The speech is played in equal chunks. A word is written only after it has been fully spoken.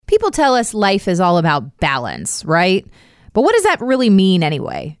People tell us life is all about balance, right? But what does that really mean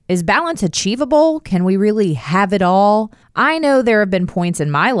anyway? Is balance achievable? Can we really have it all? I know there have been points in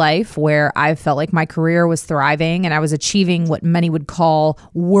my life where I felt like my career was thriving and I was achieving what many would call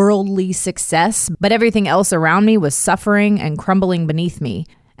worldly success, but everything else around me was suffering and crumbling beneath me.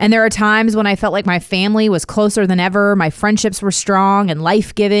 And there are times when I felt like my family was closer than ever, my friendships were strong and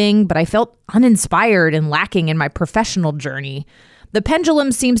life-giving, but I felt uninspired and lacking in my professional journey. The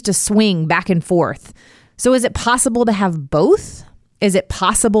pendulum seems to swing back and forth. So is it possible to have both? Is it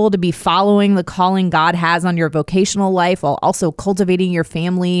possible to be following the calling God has on your vocational life while also cultivating your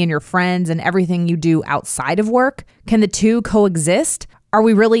family and your friends and everything you do outside of work? Can the two coexist? Are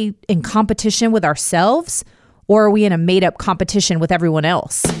we really in competition with ourselves? Or are we in a made-up competition with everyone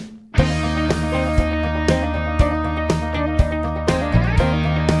else?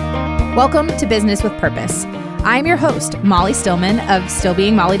 Welcome to Business with Purpose. I'm your host, Molly Stillman of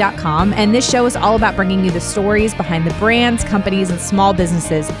StillBeingMolly.com, and this show is all about bringing you the stories behind the brands, companies, and small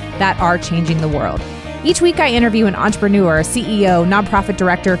businesses that are changing the world. Each week, I interview an entrepreneur, CEO, nonprofit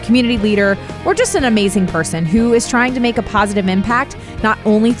director, community leader, or just an amazing person who is trying to make a positive impact, not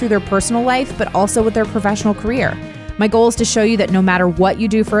only through their personal life, but also with their professional career. My goal is to show you that no matter what you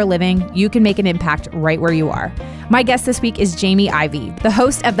do for a living, you can make an impact right where you are. My guest this week is Jamie Ivey, the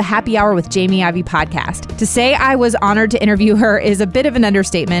host of the Happy Hour with Jamie Ivey podcast. To say I was honored to interview her is a bit of an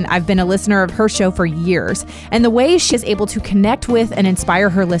understatement. I've been a listener of her show for years, and the way she is able to connect with and inspire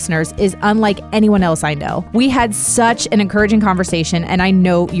her listeners is unlike anyone else I know. We had such an encouraging conversation, and I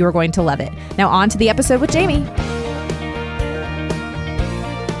know you are going to love it. Now on to the episode with Jamie.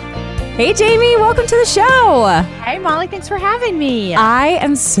 Hey, Jamie, welcome to the show. Hey, Molly, thanks for having me. I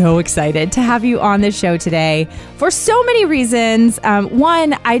am so excited to have you on the show today for so many reasons.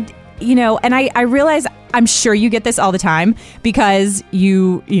 One, I realize I'm sure you get this all the time because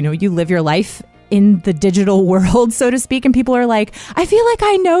you live your life in the digital world, so to speak, and people are like, I feel like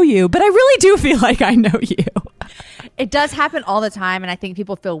I know you, but I really do feel like I know you. It does happen all the time, and I think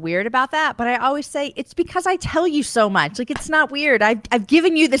people feel weird about that, but I always say it's because I tell you so much. Like, it's not weird. I've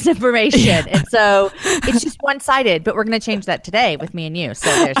given you this information, and so it's just one-sided, but we're going to change that today with me and you, so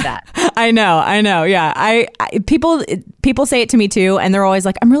there's that. I know. Yeah. People say it to me too, and they're always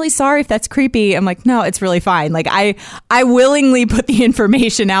like, I'm really sorry if that's creepy. I'm like, no, it's really fine. Like, I willingly put the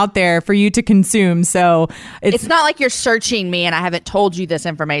information out there for you to consume, so it's not like you're searching me and I haven't told you this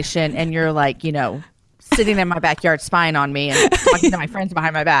information, and you're like, sitting in my backyard spying on me and talking to my friends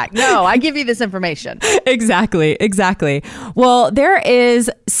behind my back. No, I give you this information. Exactly. Well, there is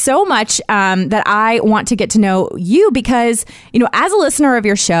so much that I want to get to know you because, as a listener of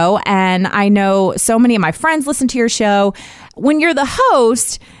your show, and I know so many of my friends listen to your show, when you're the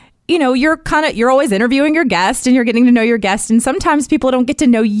host, you're always interviewing your guest and you're getting to know your guest. And sometimes people don't get to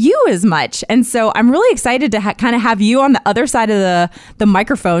know you as much. And so I'm really excited to kind of have you on the other side of the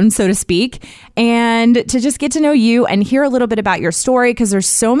microphone, so to speak, and to just get to know you and hear a little bit about your story, because there's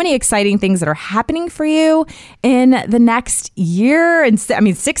so many exciting things that are happening for you in the next year. And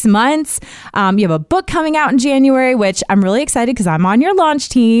 6 months. You have a book coming out in January, which I'm really excited because I'm on your launch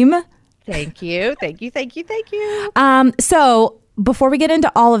team. Thank you. So before we get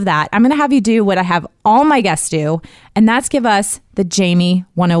into all of that, I'm going to have you do what I have all my guests do, and that's give us the Jamie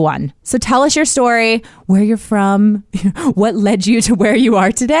 101. So tell us your story, where you're from, what led you to where you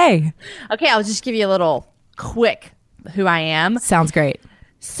are today. Okay, I'll just give you a little quick who I am. Sounds great.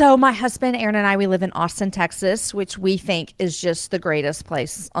 So my husband, Aaron, and I, we live in Austin, Texas, which we think is just the greatest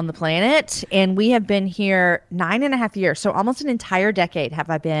place on the planet. And we have been here 9.5 years. So almost an entire decade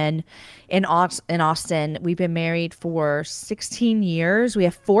have I been in Austin. We've been married for 16 years. We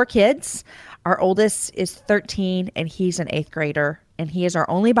have 4 kids. Our oldest is 13 and he's an 8th grader. And he is our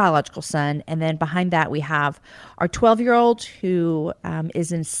only biological son. And then behind that, we have our 12-year-old who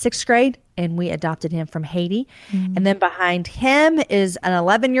is in 6th grade, and we adopted him from Haiti. Mm-hmm. And then behind him is an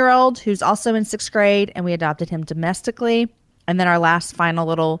 11-year-old who's also in 6th grade, and we adopted him domestically. And then our last final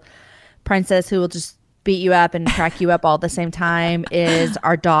little princess who will just beat you up and crack you up all at the same time is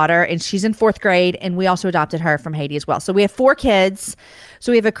our daughter, and she's in 4th grade, and we also adopted her from Haiti as well. So we have 4 kids.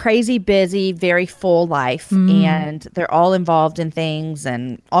 So we have a crazy, busy, very full life, and they're all involved in things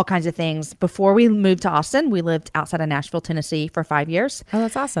and all kinds of things. Before we moved to Austin, we lived outside of Nashville, Tennessee for 5 years. Oh,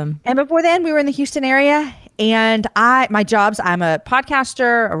 that's awesome. And before then, we were in the Houston area, and my jobs, I'm a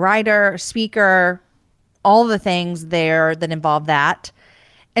podcaster, a writer, a speaker, all the things there that involve that.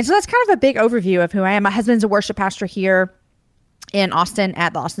 And so that's kind of a big overview of who I am. My husband's a worship pastor here in Austin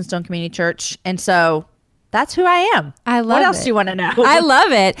at the Austin Stone Community Church. And so That's who I am. I love What else it. do you want to know? I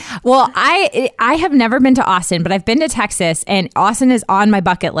love it. Well, I have never been to Austin, but I've been to Texas, and Austin is on my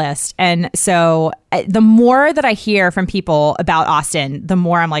bucket list. And so the more that I hear from people about Austin, the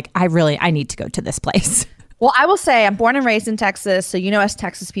more I'm like, I need to go to this place. Well, I will say I'm born and raised in Texas. So, us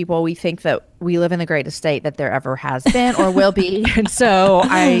Texas people, we think that we live in the greatest state that there ever has been or will be. And so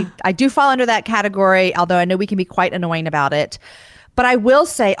I do fall under that category, although I know we can be quite annoying about it. But I will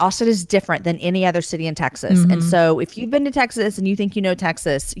say Austin is different than any other city in Texas. Mm-hmm. And so if you've been to Texas and you think you know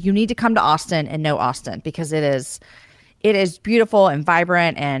Texas, you need to come to Austin and know Austin, because it is beautiful and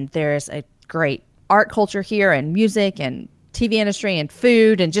vibrant, and there's a great art culture here, and music and TV industry and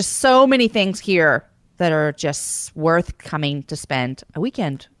food, and just so many things here that are just worth coming to spend a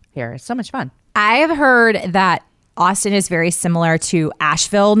weekend here. It's so much fun. I have heard that Austin is very similar to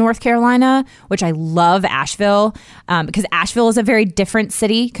Asheville, North Carolina, which I love Asheville, because Asheville is a very different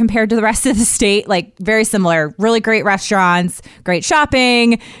city compared to the rest of the state. Like, very similar, really great restaurants, great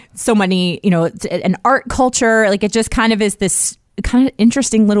shopping, so many, an art culture. Like, it just kind of is this kind of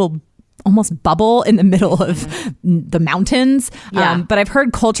interesting little almost bubble in the middle of the mountains. Yeah. But I've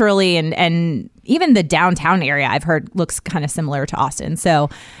heard culturally and even the downtown area I've heard looks kind of similar to Austin.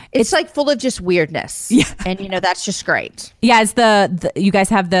 So it's like full of just weirdness. Yeah. And that's just great. Yeah. It's the you guys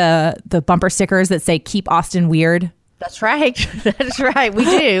have the bumper stickers that say "Keep Austin Weird." That's right. That's right. We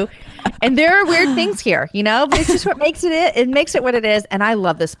do. And there are weird things here, but it's just what makes it makes it what it is. And I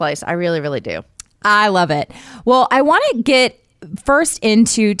love this place. I really, really do. I love it. Well, I want to get first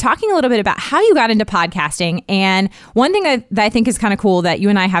into talking a little bit about how you got into podcasting. And one thing that I think is kind of cool that you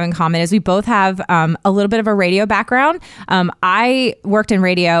and I have in common is we both have a little bit of a radio background. I worked in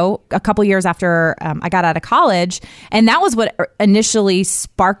radio a couple years after I got out of college, and that was what initially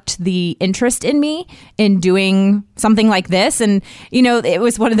sparked the interest in me in doing something like this. And, it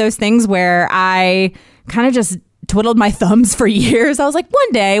was one of those things where I kind of just twiddled my thumbs for years. I was like,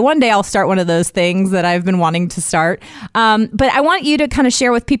 one day I'll start one of those things that I've been wanting to start. But I want you to kind of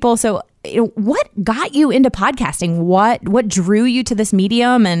share with people. So, what got you into podcasting? What drew you to this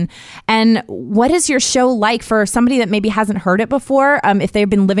medium, and what is your show like for somebody that maybe hasn't heard it before? If they've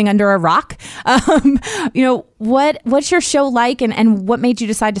been living under a rock, what's your show like, and what made you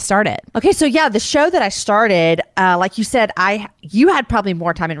decide to start it? Okay, so the show that I started, like you said, you had probably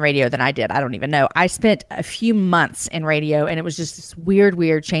more time in radio than I did. I don't even know. I spent a few months in radio, and it was just this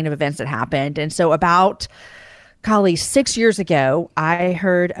weird chain of events that happened. And so about 6 years ago, I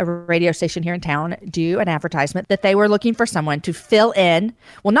heard a radio station here in town do an advertisement that they were looking for someone to fill in.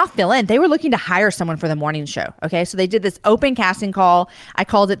 Well, not fill in. They were looking to hire someone for the morning show. Okay. So they did this open casting call. I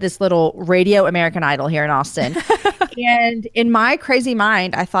called it this little Radio American Idol here in Austin. And in my crazy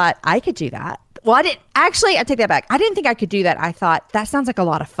mind, I thought I could do that. Well, I take that back. I didn't think I could do that. I thought that sounds like a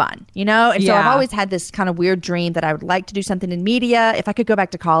lot of fun, And so I've always had this kind of weird dream that I would like to do something in media. If I could go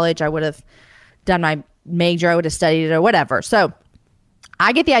back to college, I would have done my major, I would have studied it or whatever. So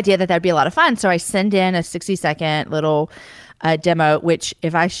I get the idea that that'd be a lot of fun. So I send in a 60-second little demo, which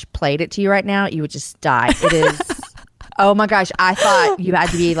if I played it to you right now, you would just die. It is, oh my gosh, I thought you had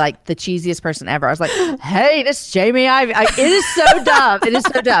to be like the cheesiest person ever. I was like, hey, this is Jamie Ivey. It is so dumb. It is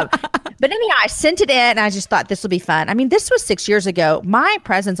so dumb. But anyhow, I sent it in and I just thought this will be fun. I mean, this was 6 years ago. My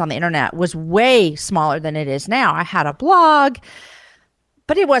presence on the internet was way smaller than it is now. I had a blog,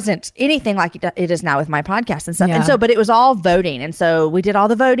 but it wasn't anything like it is now with my podcast and stuff. Yeah. And so, but it was all voting. And so we did all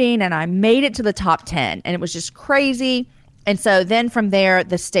the voting and I made it to the top 10 and it was just crazy. And so then from there,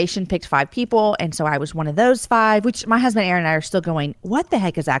 the station picked 5 people. And so I was one of those 5, which my husband, Aaron, and I are still going, what the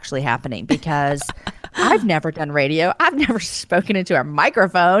heck is actually happening? Because I've never done radio. I've never spoken into a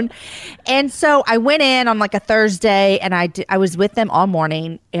microphone. And so I went in on like a Thursday and I was with them all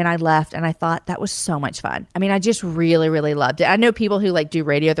morning and I left and I thought that was so much fun. I mean, I just really, really loved it. I know people who like do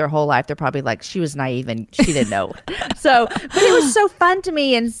radio their whole life. They're probably like, she was naive and she didn't know. But it was so fun to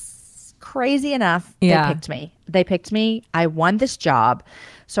me. And crazy enough, They picked me. I won this job.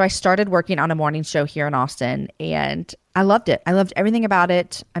 So I started working on a morning show here in Austin and I loved it. I loved everything about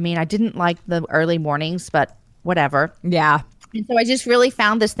it. I mean, I didn't like the early mornings, but whatever. Yeah. And so I just really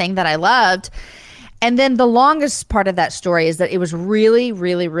found this thing that I loved. And then the longest part of that story is that it was really,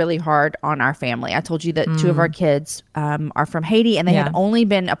 really, really hard on our family. I told you that 2 of our kids are from Haiti and they had only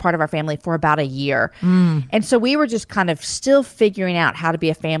been a part of our family for about a year. And so we were just kind of still figuring out how to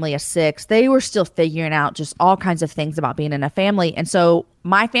be a family of 6. They were still figuring out just all kinds of things about being in a family. And so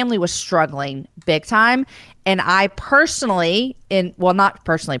my family was struggling big time. And I personally, not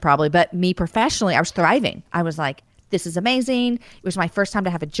personally probably, but me professionally, I was thriving. I was like, this is amazing. It was my first time to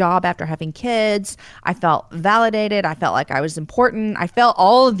have a job after having kids. I felt validated. I felt like I was important. I felt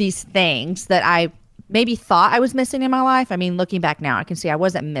all of these things that I maybe thought I was missing in my life. I mean, looking back now, I can see I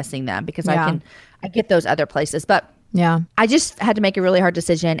wasn't missing them because Yeah. I get those other places. But Yeah. I just had to make a really hard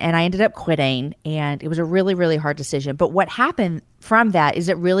decision, and I ended up quitting, and it was a really, really hard decision. But what happened from that is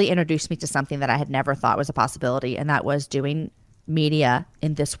it really introduced me to something that I had never thought was a possibility, and that was doing media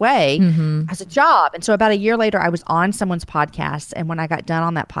in this way as a job. And so about a year later, I was on someone's podcast. And when I got done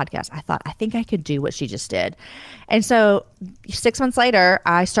on that podcast, I thought, I think I could do what she just did. And so 6 months later,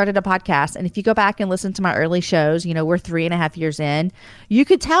 I started a podcast. And if you go back and listen to my early shows, you know, we're 3.5 years in, you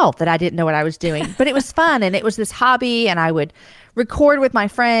could tell that I didn't know what I was doing, but it was fun. And it was this hobby, and I would record with my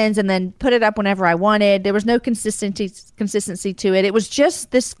friends and then put it up whenever I wanted. There was no consistency to it. It was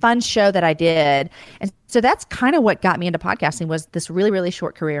just this fun show that I did. And so that's kind of what got me into podcasting, was this really, really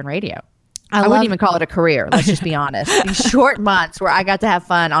short career in radio. I wouldn't even call it a career. Let's just be honest. These short months where I got to have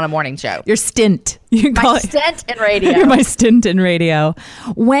fun on a morning show. Your stint. You can call My it stint in radio. You're my stint in radio.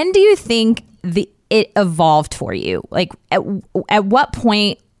 When do you think it evolved for you? Like at what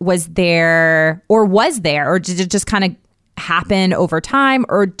point was there, or did it just kind of happen over time?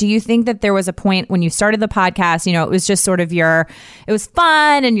 Or do you think that there was a point when you started the podcast, you know, it was just sort of it was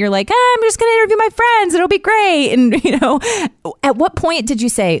fun and you're like, I'm just going to interview my friends, it'll be great. And, you know, at what point did you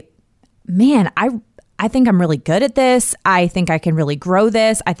say, man, I think I'm really good at this. I think I can really grow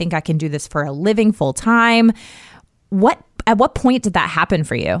this. I think I can do this for a living full time. At what point did that happen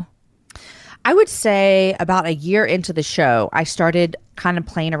for you? I would say about a year into the show, I started kind of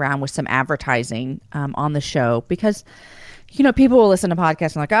playing around with some advertising on the show because, you know, people will listen to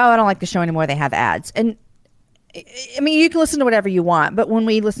podcasts and like, oh, I don't like the show anymore. They have ads. And I mean, you can listen to whatever you want, but when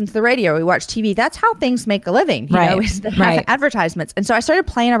we listen to the radio, we watch TV, that's how things make a living, you know, is they have advertisements. And so I started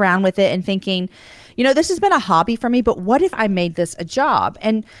playing around with it and thinking, you know, this has been a hobby for me, but what if I made this a job?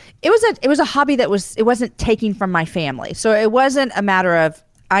 And it was a hobby that it wasn't taking from my family. So it wasn't a matter of,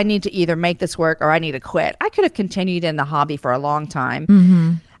 I need to either make this work or I need to quit. I could have continued in the hobby for a long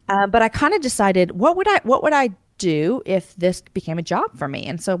time. But I kind of decided, what would I do if this became a job for me?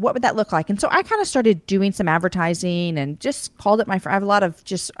 And so what would that look like? And so I kind of started doing some advertising and just called it I have a lot of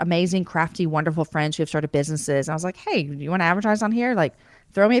just amazing, crafty, wonderful friends who have started businesses. And I was like, hey, you want to advertise on here? Like,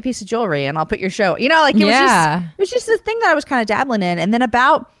 throw me a piece of jewelry and I'll put your show, you know, like it was just the thing that I was kind of dabbling in. And then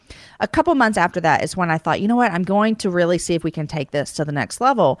about a couple months after that is when I thought, you know what, I'm going to really see if we can take this to the next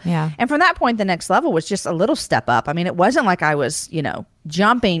level. Yeah. And from that point, the next level was just a little step up. I mean, it wasn't like I was, you know,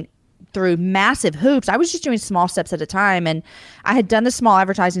 jumping through massive hoops. I was just doing small steps at a time. And I had done the small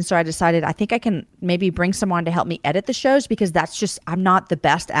advertising. So I decided, I think I can maybe bring someone to help me edit the shows, because I'm not the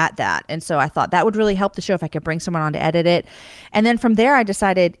best at that. And so I thought that would really help the show if I could bring someone on to edit it. And then from there, I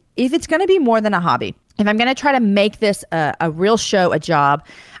decided, if it's going to be more than a hobby, if I'm going to try to make this a real show, a job,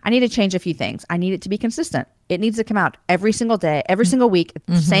 I need to change a few things. I need it to be consistent. It needs to come out every single day, every single week,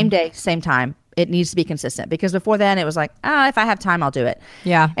 same day, same time. It needs to be consistent, because before then it was like, if I have time, I'll do it.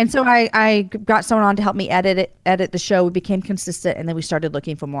 Yeah. And so I got someone on to help me edit the show. We became consistent, and then we started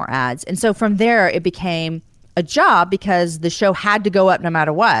looking for more ads. And so from there, it became a job, because the show had to go up no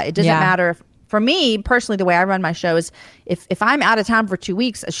matter what. It doesn't matter if, for me personally, the way I run my show is if I'm out of town for 2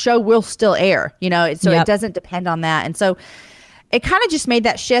 weeks, a show will still air, you know, so it doesn't depend on that. And so it kind of just made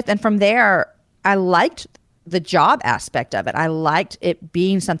that shift. And from there, I liked the job aspect of it. I liked it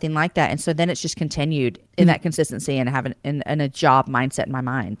being something like that. And so then it's just continued in that consistency and having in a job mindset in my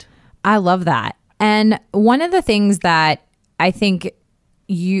mind. I love that. And one of the things that I think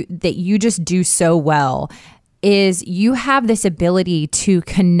you just do so well is you have this ability to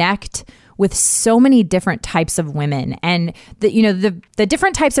connect with so many different types of women, and the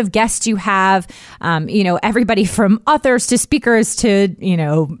different types of guests you have, everybody from authors to speakers to,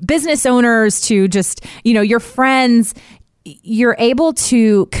 business owners to just, your friends. You're able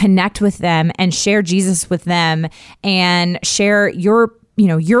to connect with them and share Jesus with them and share your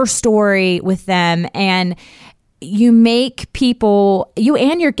story with them. And you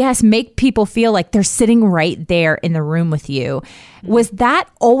and your guests make people feel like they're sitting right there in the room with you. Was that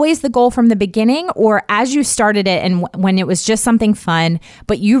always the goal from the beginning, or as you started it and when it was just something fun,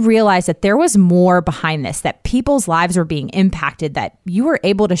 but you realized that there was more behind this, that people's lives were being impacted, that you were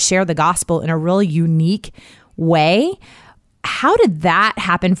able to share the gospel in a really unique way? How did that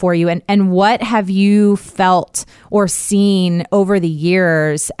happen for you? And what have you felt or seen over the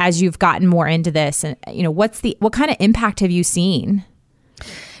years as you've gotten more into this? And, what kind of impact have you seen?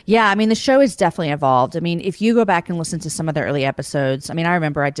 Yeah, I mean, the show has definitely evolved. I mean, if you go back and listen to some of the early episodes, I mean, I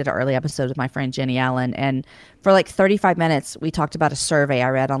remember I did an early episode with my friend Jenny Allen, and for like 35 minutes, we talked about a survey I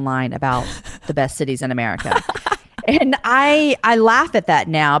read online about the best cities in America. And I laugh at that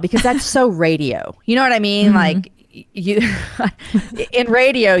now, because that's so radio. You know what I mean? Mm-hmm. Like, you in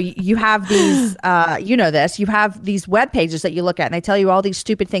radio, you have these, you know this, you have these web pages that you look at and they tell you all these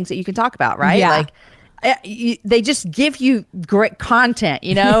stupid things that you can talk about, right? Yeah. Like they just give you great content,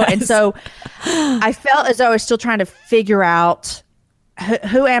 you know? Yes. And so I felt as though I was still trying to figure out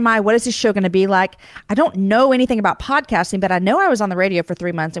who am I? What is this show going to be like? I don't know anything about podcasting, but I know I was on the radio for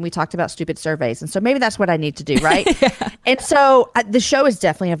 3 months and we talked about stupid surveys. And so maybe that's what I need to do, right? Yeah. And so the show has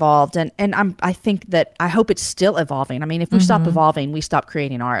definitely evolved. And I think that I hope it's still evolving. I mean, if we stop evolving, we stop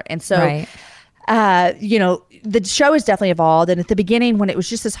creating art. And so, you know, the show has definitely evolved. And at the beginning, when it was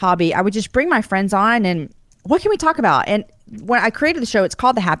just this hobby, I would just bring my friends on and what can we talk about? And when I created the show, it's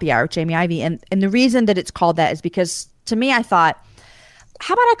called The Happy Hour with Jamie Ivey. And the reason that it's called that is because to me, I thought,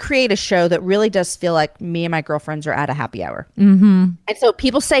 how about I create a show that really does feel like me and my girlfriends are at a happy hour? Mm-hmm. And so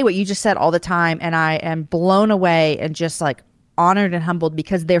people say what you just said all the time. And I am blown away and just like honored and humbled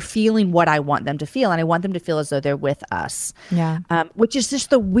because they're feeling what I want them to feel. And I want them to feel as though they're with us. Yeah. Which is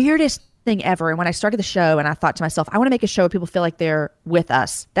just the weirdest thing ever. And when I started the show and I thought to myself, I want to make a show where people feel like they're with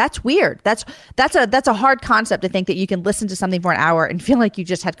us. That's weird. That's a hard concept to think that you can listen to something for an hour and feel like you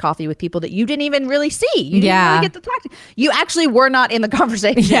just had coffee with people that you didn't even really see. You didn't really get to talk to. You actually were not in the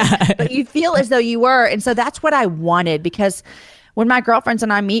conversation, but you feel as though you were. And so that's what I wanted, because when my girlfriends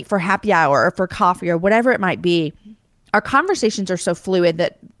and I meet for happy hour or for coffee or whatever it might be, our conversations are so fluid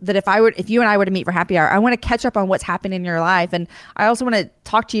that if you and I were to meet for happy hour, I want to catch up on what's happening in your life. And I also want to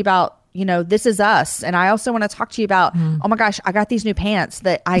talk to you about, you know, This Is Us. And I also want to talk to you about, oh my gosh, I got these new pants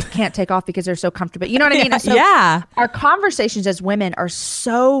that I can't take off because they're so comfortable. You know what I mean? So our conversations as women are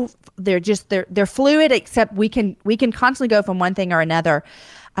so, they're fluid, except we can constantly go from one thing or another.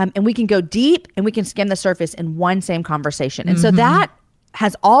 And we can go deep and we can skim the surface in one same conversation. And so that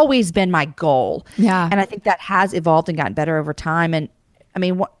has always been my goal. Yeah. And I think that has evolved and gotten better over time. And I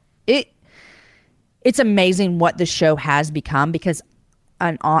mean, it's amazing what the show has become, because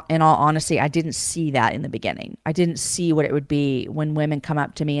in all honesty, I didn't see that in the beginning. I didn't see what it would be when women come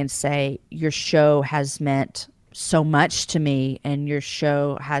up to me and say, your show has meant so much to me and your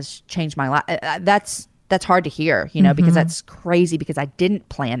show has changed my life. That's hard to hear, you know, because that's crazy, because I didn't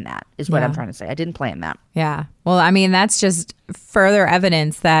plan that is what I'm trying to say. I didn't plan that. Yeah. Well, I mean, that's just further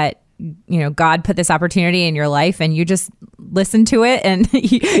evidence that, you know, God put this opportunity in your life and you just listened to it, and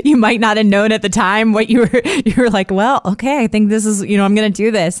you might not have known at the time what you were like, well, okay, I think this is, you know, I'm going to do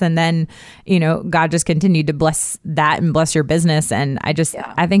this. And then, you know, God just continued to bless that and bless your business. And I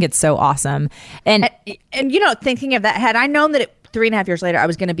think it's so awesome. And you know, thinking of that, had I known that 3.5 years later I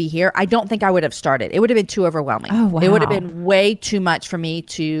was going to be here, I don't think I would have started. It would have been too overwhelming. Oh, wow. It would have been way too much for me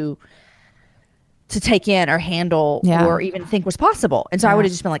to take in or handle or even think was possible. And so I would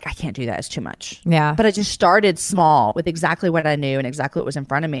have just been like, I can't do that. It's too much. Yeah. But I just started small with exactly what I knew and exactly what was in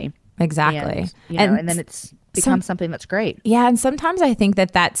front of me. Exactly. And then it's become something that's great. Yeah. And sometimes I think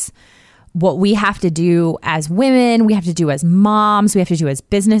that that's what we have to do as women. We have to do as moms. We have to do as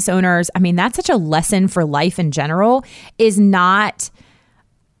business owners. I mean, that's such a lesson for life in general, is not,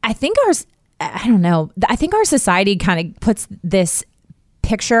 I think I don't know. I think our society kind of puts this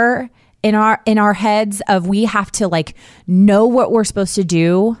picture in our heads of, we have to like know what we're supposed to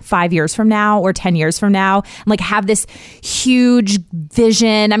do 5 years from now or 10 years from now, and like have this huge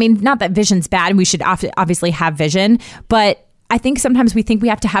vision. I mean, not that vision's bad. We should obviously have vision, but I think sometimes we think we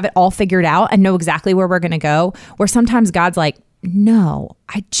have to have it all figured out and know exactly where we're going to go, where sometimes God's like, no,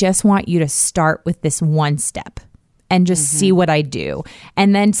 I just want you to start with this one step and just see what I do.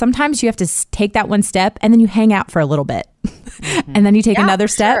 And then sometimes you have to take that one step and then you hang out for a little bit. And then you take another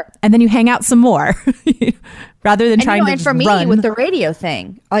step and then you hang out some more rather than trying to and for run. Me with the radio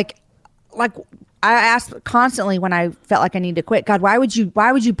thing, like I asked constantly when I felt like I needed to quit, God, why would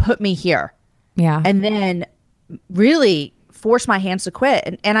you put me here? Yeah. And then really force my hands to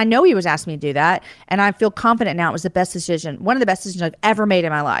quit. And I know he was asking me to do that. And I feel confident now it was the best decision. One of the best decisions I've ever made in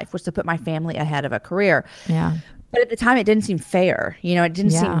my life was to put my family ahead of a career. Yeah. But at the time, it didn't seem fair. You know, it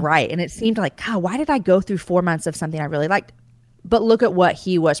didn't seem right. And it seemed like, God, why did I go through 4 months of something I really liked? But look at what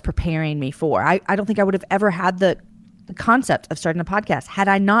he was preparing me for. I don't think I would have ever had the concept of starting a podcast had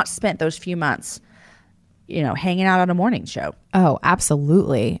I not spent those few months, you know, hanging out on a morning show. Oh,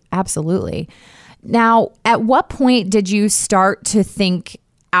 absolutely. Absolutely. Now, at what point did you start to think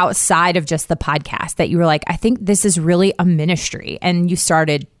outside of just the podcast that you were like, I think this is really a ministry, and you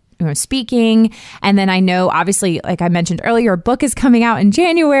started speaking? And then I know, obviously, like I mentioned earlier, your book is coming out in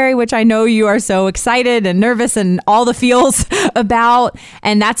January, which I know you are so excited and nervous and all the feels about.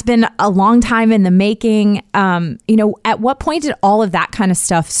 And that's been a long time in the making. At what point did all of that kind of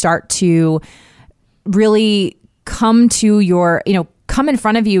stuff start to really come to come in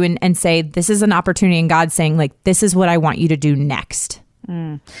front of you and say, this is an opportunity, and God's saying, like, this is what I want you to do next?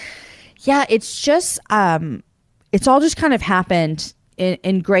 Yeah, it's just, it's all just kind of happened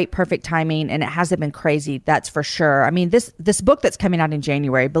in great, perfect timing, and it hasn't been crazy, that's for sure. I mean, this book that's coming out in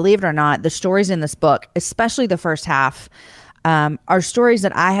January, believe it or not, the stories in this book, especially the first half, are stories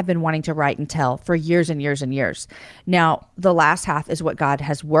that I have been wanting to write and tell for years and years and years. Now, the last half is what God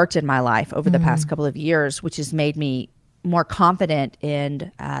has worked in my life over the past couple of years, which has made me more confident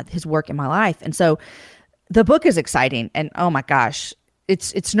in his work in my life. And so the book is exciting, and oh my gosh,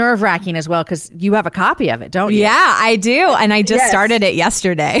 it's nerve-wracking as well, because you have a copy of it, don't you? Yeah, I do. And I just started it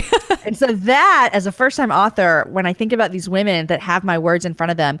yesterday. And so that, as a first-time author, when I think about these women that have my words in front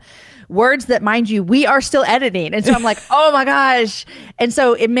of them, words that, mind you, we are still editing. And so I'm like, oh my gosh. And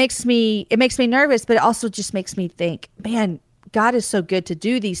so it makes me nervous, but it also just makes me think, man, God is so good to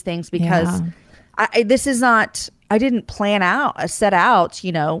do these things, because this is not, I didn't set out,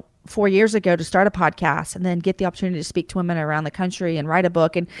 4 years ago to start a podcast and then get the opportunity to speak to women around the country and write a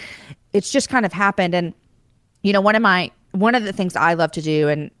book. And it's just kind of happened. And, one of the things I love to do,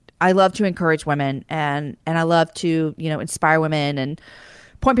 and I love to encourage women, and I love to, inspire women and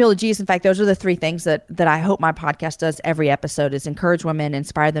point people to Jesus. In fact, those are the three things that I hope my podcast does every episode, is encourage women,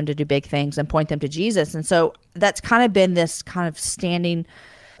 inspire them to do big things, and point them to Jesus. And so that's kind of been this kind of standing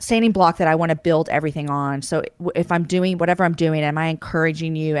block that I want to build everything on. So if I'm doing whatever I'm doing, am I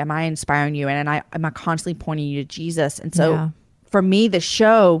encouraging you? Am I inspiring you? And am I constantly pointing you to Jesus? And so for me, the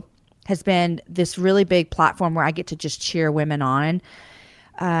show has been this really big platform where I get to just cheer women on.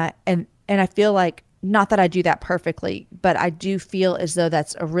 And I feel like, not that I do that perfectly, but I do feel as though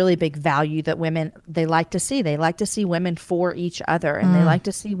that's a really big value that women, they like to see. They like to see women for each other, and they like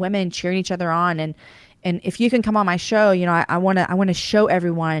to see women cheering each other on. And if you can come on my show, I want to show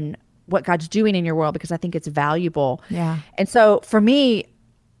everyone what God's doing in your world, because I think it's valuable. Yeah. And so for me,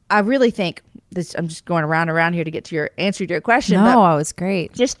 I really think this, I'm just going around here to get to your answer to your question. No, it was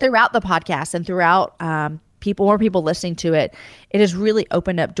great. Just throughout the podcast and throughout more people listening to it, it has really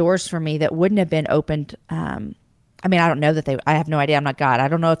opened up doors for me that wouldn't have been opened. I don't know that I have no idea. I'm not God. I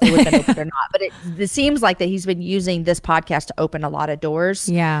don't know if they would have been opened or not, but it seems like that he's been using this podcast to open a lot of doors.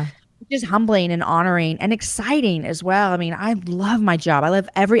 Yeah. Just humbling and honoring and exciting as well. I mean, I love my job. I love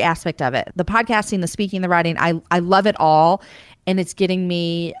every aspect of it. The podcasting, the speaking, the writing, I love it all. And it's getting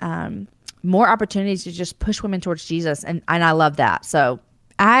me more opportunities to just push women towards Jesus. And I love that. So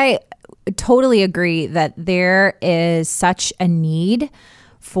I totally agree that there is such a need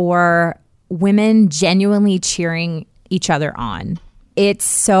for women genuinely cheering each other on.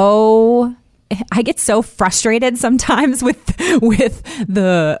 I get so frustrated sometimes with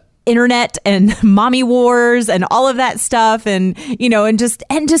the internet and mommy wars and all of that stuff, and just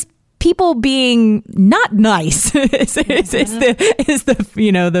people being not nice is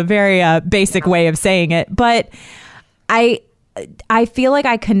the very basic way of saying it. But I feel like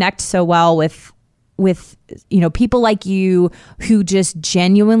I connect so well with people like you who just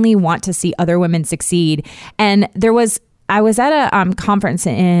genuinely want to see other women succeed. And I was at a conference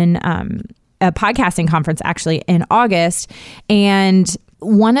in a podcasting conference actually in August, and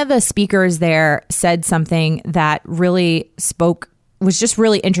one of the speakers there said something that really was just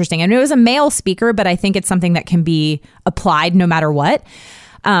really interesting. And it was a male speaker, but I think it's something that can be applied no matter what.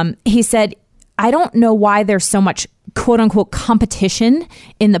 He said, I don't know why there's so much quote unquote competition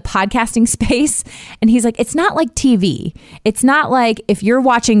in the podcasting space. And he's like, it's not like TV. It's not like if you're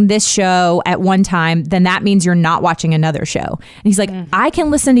watching this show at one time, then that means you're not watching another show. And he's like, I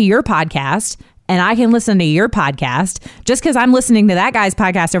can listen to your podcast and I can listen to your podcast. Just because I'm listening to that guy's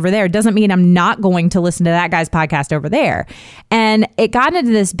podcast over there doesn't mean I'm not going to listen to that guy's podcast over there. And it got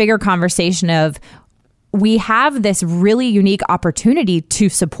into this bigger conversation of, we have this really unique opportunity to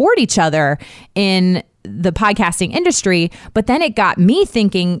support each other in the podcasting industry. But then it got me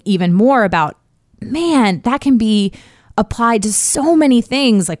thinking even more about, man, that can be applied to so many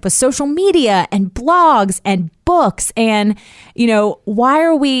things, like with social media and blogs and books. And, why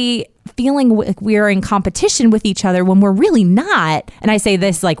are we feeling like we're in competition with each other when we're really not? And I say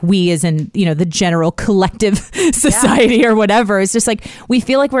this like we as in, the general collective society or whatever. It's just like we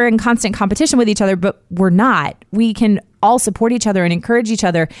feel like we're in constant competition with each other, but we're not. We can all support each other and encourage each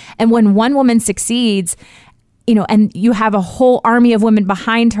other. And when one woman succeeds, and you have a whole army of women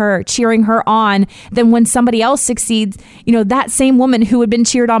behind her cheering her on, then when somebody else succeeds, that same woman who had been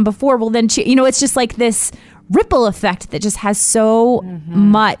cheered on before will then cheer. It's just like this ripple effect that just has so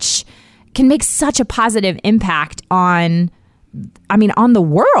much, can make such a positive impact on the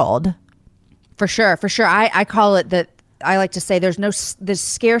world. For sure. I call it that I like to say there's no this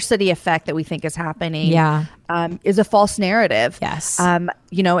scarcity effect that we think is happening. Yeah. Is a false narrative. Yes.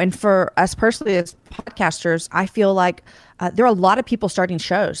 And for us personally as podcasters, I feel like there are a lot of people starting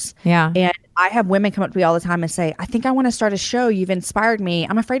shows. Yeah. And I have women come up to me all the time and say, I think I want to start a show. You've inspired me.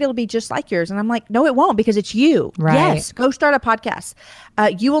 I'm afraid it'll be just like yours. And I'm like, no, it won't, because it's you. Right. Yes, go start a podcast.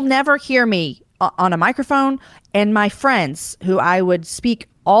 You will never hear me on a microphone, and my friends who I would speak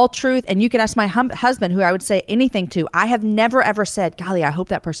all truth. And you can ask my husband, who I would say anything to. I have never, ever said, golly, I hope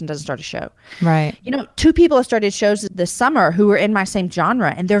that person doesn't start a show. Right. Two people have started shows this summer who are in my same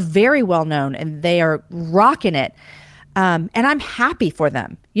genre, and they're very well known and they are rocking it. And I'm happy for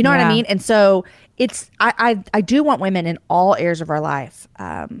them. You know what I mean? And so I do want women in all areas of our life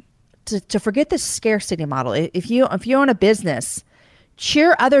to forget this scarcity model. If you own a business,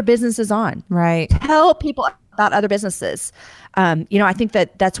 cheer other businesses on. Right. Tell people about other businesses. I think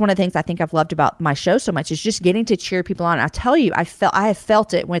that's one of the things I think I've loved about my show so much, is just getting to cheer people on. I tell you, I have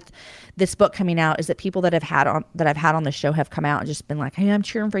felt it with this book coming out, is that people that I've had on the show have come out and just been like, hey, I'm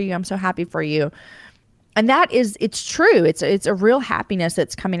cheering for you. I'm so happy for you. And it's true. It's a real happiness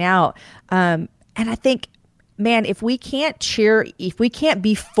that's coming out. And I think, man, if we can't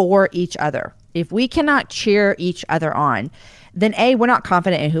be for each other, if we cannot cheer each other on, then we're not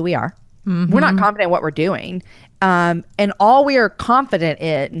confident in who we are. Mm-hmm. We're not confident in what we're doing. And all we are confident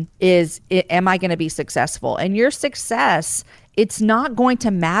in is, am I going to be successful? And your success, it's not going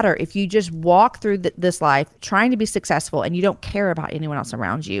to matter if you just walk through this life trying to be successful and you don't care about anyone else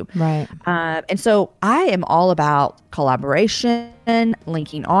around you. Right. And so I am all about collaboration,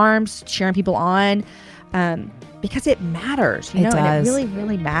 linking arms, cheering people on, because it matters, and it really,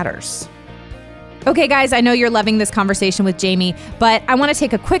 really matters. Okay, guys, I know you're loving this conversation with Jamie, but I want to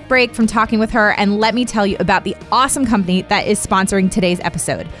take a quick break from talking with her and let me tell you about the awesome company that is sponsoring today's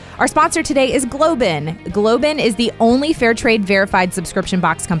episode. Our sponsor today is Globin. Globin is the only fair trade verified subscription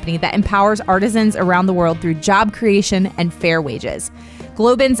box company that empowers artisans around the world through job creation and fair wages.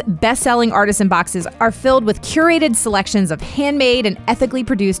 Globin's best-selling artisan boxes are filled with curated selections of handmade and ethically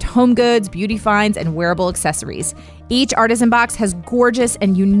produced home goods, beauty finds, and wearable accessories. Each artisan box has gorgeous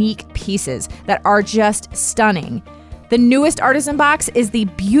and unique pieces that are just stunning. The newest artisan box is the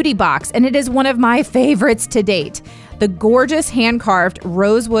Beauty Box, and it is one of my favorites to date. The gorgeous hand-carved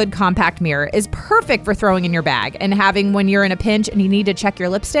rosewood compact mirror is perfect for throwing in your bag and having when you're in a pinch and you need to check your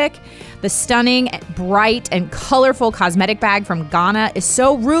lipstick. The stunning, bright, and colorful cosmetic bag from Ghana is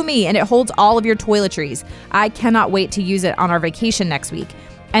so roomy and it holds all of your toiletries. I cannot wait to use it on our vacation next week.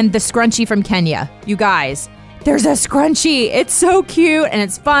 And the scrunchie from Kenya. You guys, there's a scrunchie. It's so cute and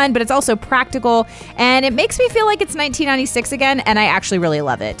it's fun, but it's also practical. And it makes me feel like it's 1996 again, and I actually really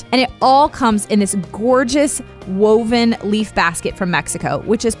love it. And it all comes in this gorgeous woven leaf basket from Mexico,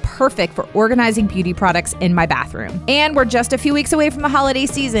 which is perfect for organizing beauty products in my bathroom. And we're just a few weeks away from the holiday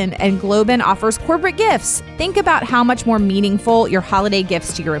season, and Globin offers corporate gifts. Think about how much more meaningful your holiday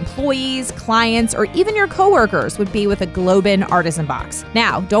gifts to your employees, clients, or even your coworkers would be with a Globin artisan box.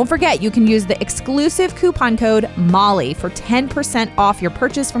 Now, don't forget, you can use the exclusive coupon code MOLLY for 10% off your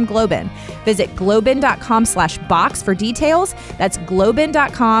purchase from Globin. Visit globin.com/box for details. That's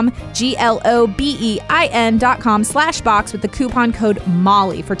globin.com, globin.com/box with the coupon code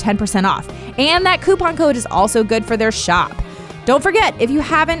MOLLY for 10% off. And that coupon code is also good for their shop. Don't forget, if you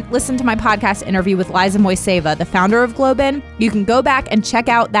haven't listened to my podcast interview with Liza Moiseva, the founder of Globin, you can go back and check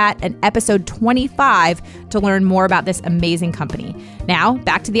out that in episode 25 to learn more about this amazing company. Now,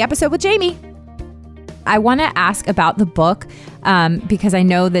 back to the episode with Jamie. I want to ask about the book because I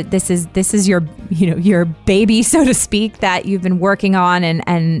know that this is your your baby, so to speak, that you've been working on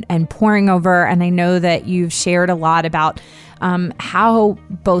and pouring over, and I know that you've shared a lot about how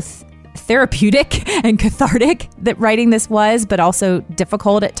both therapeutic and cathartic that writing this was, but also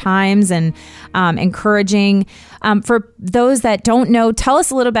difficult at times and encouraging. For those that don't know, tell us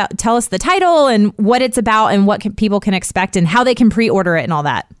the title and what it's about and what people can expect and how they can pre-order it and all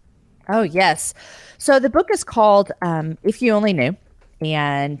that. Oh, yes. So the book is called If You Only Knew,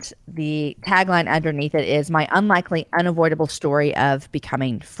 and the tagline underneath it is My Unlikely, Unavoidable Story of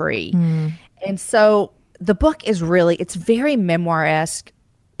Becoming Free. And so the book is it's very memoir-esque.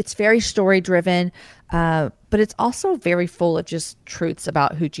 It's very story-driven, but it's also very full of just truths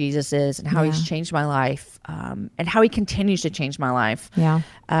about who Jesus is and how he's changed my life and how he continues to change my life. Yeah.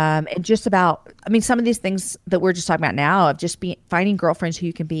 And just about, some of these things that we're just talking about now of just finding girlfriends who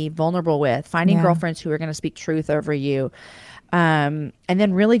you can be vulnerable with, finding girlfriends who are going to speak truth over you. And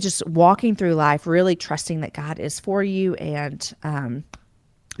then really just walking through life, really trusting that God is for you and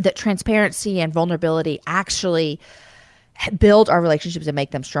that transparency and vulnerability actually build our relationships and make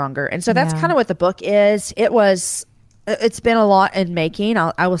them stronger. And so that's kind of what the book is. It was it's been a lot in making.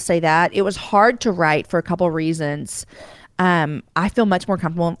 I will say that. It was hard to write for a couple of reasons. I feel much more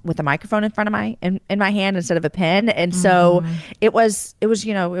comfortable with a microphone in front of in my hand instead of a pen. And so it was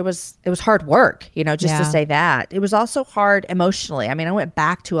hard work, just to say that. It was also hard emotionally. I mean, I went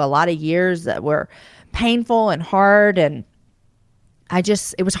back to a lot of years that were painful and hard, and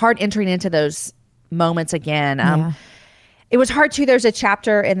it was hard entering into those moments again. It was hard too. There's a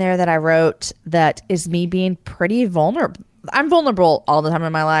chapter in there that I wrote that is me being pretty vulnerable. I'm vulnerable all the time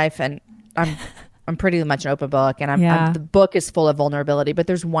in my life, and I'm pretty much an open book, and the book is full of vulnerability, but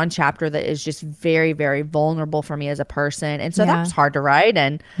there's one chapter that is just very, very vulnerable for me as a person. And so that was hard to write,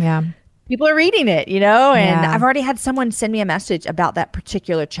 and people are reading it, and I've already had someone send me a message about that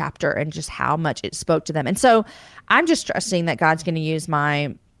particular chapter and just how much it spoke to them. And so I'm just trusting that God's going to use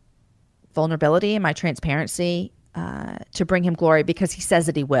my vulnerability and my transparency to bring him glory, because he says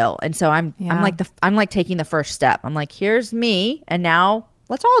that he will. And so I'm like taking the first step. I'm like, here's me, and now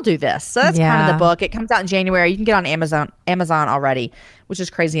let's all do this. So that's kind of the book. It comes out in January. You can get on Amazon already, which is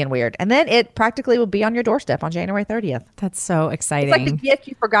crazy and weird. And then it practically will be on your doorstep on January 30th. That's so exciting. It's like the gift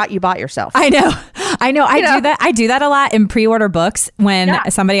you forgot you bought yourself. I know. I do that a lot in pre-order books when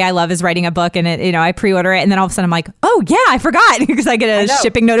somebody I love is writing a book, and I pre-order it, and then all of a sudden I'm like, oh yeah, I forgot, because I get a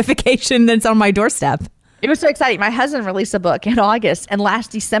shipping notification that's on my doorstep. It was so exciting. My husband released a book in August, and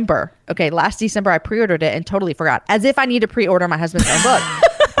last December I pre-ordered it and totally forgot, as if I need to pre-order my husband's own book.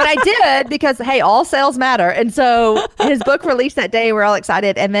 But I did, because, hey, all sales matter. And so his book released that day. We're all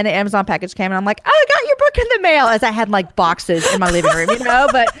excited. And then an Amazon package came, and I'm like, I got your book in the mail, as I had like boxes in my living room,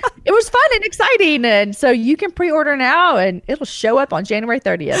 but it was fun and exciting. And so you can pre-order now, and it'll show up on January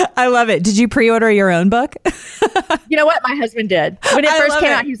 30th. I love it. Did you pre-order your own book? You know what? My husband did. When it first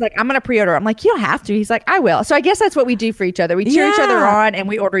came out, he was like, I'm going to pre-order. I'm like, you don't have to. He's like, I will. So I guess that's what we do for each other. We cheer each other on, and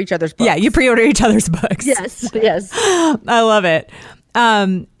we order each other's books. Yeah, you pre-order each other's books. Yes. I love it.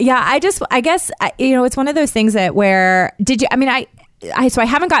 I guess, it's one of those things that so I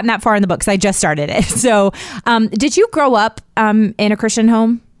haven't gotten that far in the book, because I just started it. So, did you grow up, in a Christian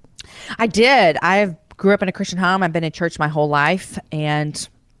home? I did. I grew up in a Christian home. I've been in church my whole life, and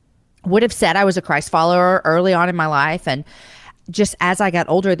would have said I was a Christ follower early on in my life. And just as I got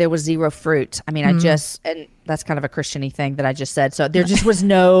older, there was zero fruit. I mean, and that's kind of a Christian-y thing that I just said. So there just was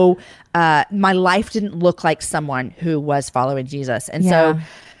no, my life didn't look like someone who was following Jesus. And so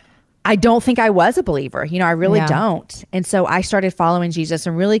I don't think I was a believer. I really don't. And so I started following Jesus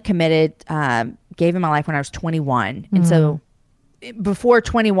and really committed, gave him my life when I was 21. And so before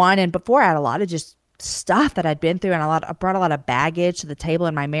 21, and before, I had a lot of just stuff that I'd been through, and I brought a lot of baggage to the table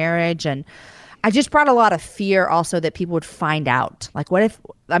in my marriage. And I just brought a lot of fear also that people would find out. Like,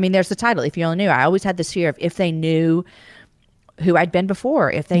 there's the title, If You Only Knew. I always had this fear of, if they knew who I'd been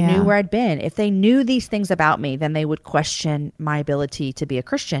before, if they knew where I'd been, if they knew these things about me, then they would question my ability to be a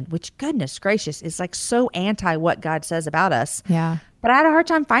Christian, which, goodness gracious, is like so anti what God says about us. Yeah. But I had a hard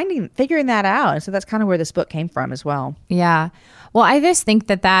time figuring that out. And so that's kind of where this book came from as well. Yeah. Well, I just think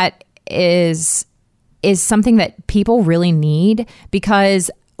that is something that people really need, because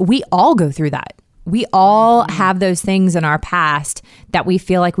we all go through that. We all have those things in our past that we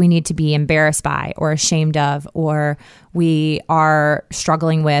feel like we need to be embarrassed by or ashamed of, or we are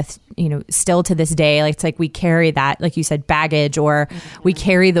struggling with, still to this day. Like, it's like we carry that, like you said, baggage, or we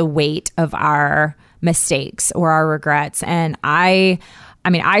carry the weight of our mistakes or our regrets. And I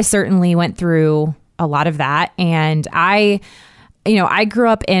certainly went through a lot of that. And I grew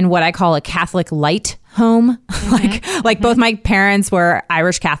up in what I call a Catholic light home. Like both my parents were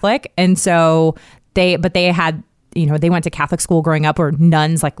Irish Catholic. And so they had, they went to Catholic school growing up, where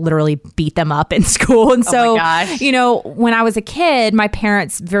nuns like literally beat them up in school. And so, when I was a kid, my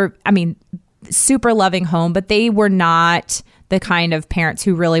parents, super loving home, but they were not the kind of parents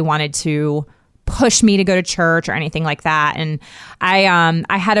who really wanted to push me to go to church or anything like that. And I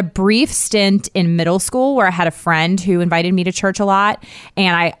had a brief stint in middle school where I had a friend who invited me to church a lot,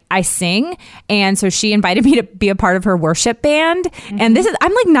 and I sing. And so she invited me to be a part of her worship band. And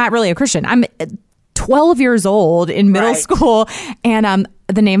I'm like not really a Christian. I'm 12 years old in middle school. And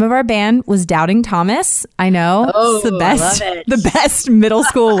the name of our band was Doubting Thomas. I know. It's the best middle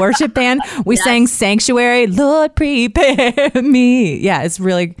school worship band. We sang Sanctuary, Lord prepare me. Yeah, it was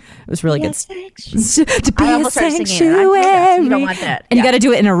really good. To be a sanctuary. You don't want that. And you got to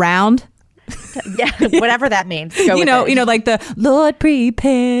do it in a round. Yeah, whatever that means. Go you know, like the Lord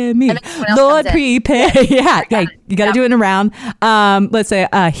prepare me, Lord prepare. Yeah, you got to do it in a round. Let's say,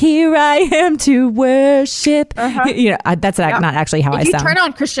 here I am to worship. You know, that's not actually how I sound. If you turn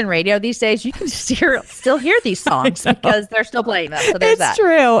on Christian radio these days, you can still hear these songs because they're still playing them. So there's that. It's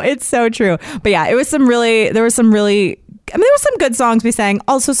true. It's so true. But yeah, there was some good songs we sang,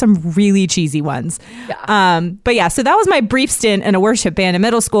 also some really cheesy ones. Yeah. But yeah, so that was my brief stint in a worship band in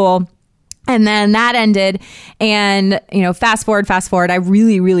middle school. And then that ended. And, you know, fast forward, I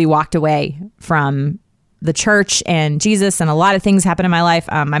really, really walked away from the church and Jesus, and a lot of things happened in my life.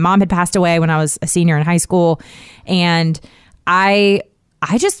 My mom had passed away when I was a senior in high school. And I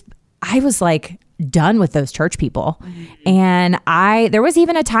was like, done with those church people. And there was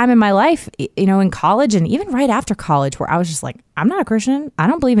even a time in my life, you know, in college and even right after college where I was just like, I'm not a Christian. I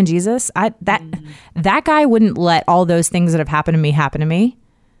don't believe in Jesus. That guy wouldn't let all those things that have happened to me happen to me.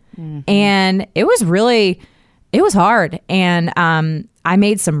 And it was hard. And I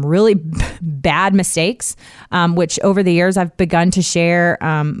made some really bad mistakes, which over the years I've begun to share.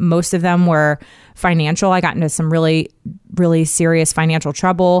 Most of them were financial. I got into some really, really serious financial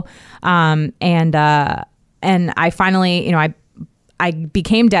trouble. And I finally, you know, I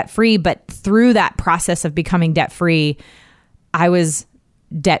became debt free, but through that process of becoming debt free, I was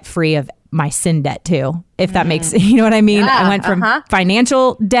debt free of my sin debt too, if that makes, you know what I mean? I went from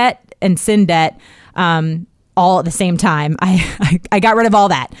financial debt and sin debt, all at the same time. I got rid of all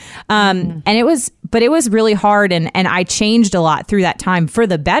that. And it was really hard. And I changed a lot through that time for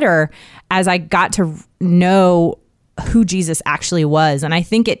the better as I got to know who Jesus actually was. And I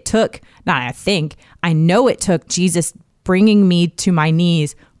know it took Jesus bringing me to my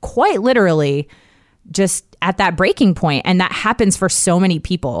knees quite literally just at that breaking point. And that happens for so many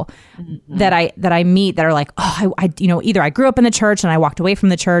people that I meet that are like, oh, I you know, either I grew up in the church and I walked away from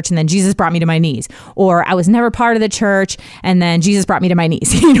the church and then Jesus brought me to my knees, or I was never part of the church and then Jesus brought me to my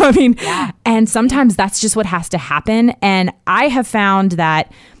knees. You know what I mean? Yeah. And sometimes that's just what has to happen. And I have found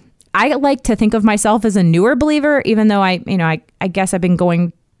that I like to think of myself as a newer believer, even though I guess I've been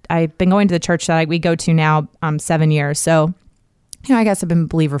going to the church that we go to now 7 years. So, you know, I guess I've been a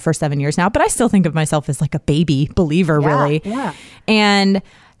believer for 7 years now, but I still think of myself as like a baby believer, really. Yeah. And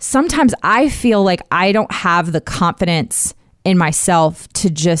sometimes I feel like I don't have the confidence in myself to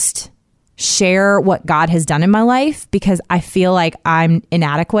just share what God has done in my life because I feel like I'm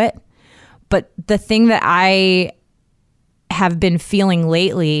inadequate. But the thing that I have been feeling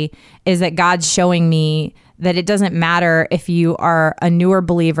lately is that God's showing me that it doesn't matter if you are a newer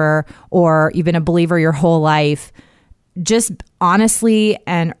believer or you've been a believer your whole life. Just honestly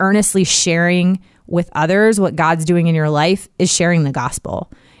and earnestly sharing with others what God's doing in your life is sharing the gospel.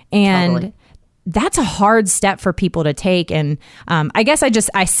 And totally. That's a hard step for people to take. And I guess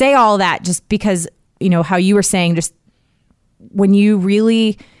I say all that just because, you know, how you were saying, just when you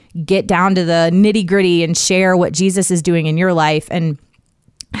really get down to the nitty gritty and share what Jesus is doing in your life and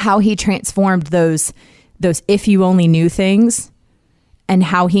how he transformed those if you only knew things and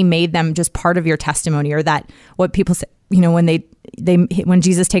how he made them just part of your testimony, or that what people say, you know, when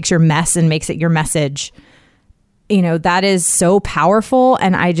Jesus takes your mess and makes it your message, you know, that is so powerful.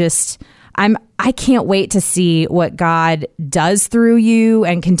 And I can't wait to see what God does through you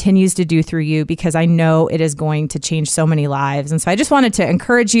and continues to do through you, because I know it is going to change so many lives. And so I just wanted to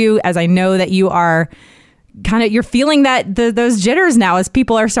encourage you, as I know that you are you're feeling that those jitters now as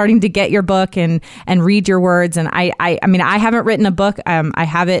people are starting to get your book and read your words. And I mean, I haven't written a book. I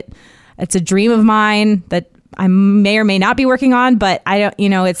have it. It's a dream of mine that I may or may not be working on, but I don't, you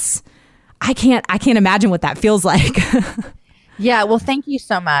know, I can't imagine what that feels like. Yeah. Well, thank you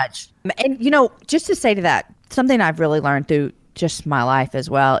so much. And, you know, just to say to that, something I've really learned through just my life as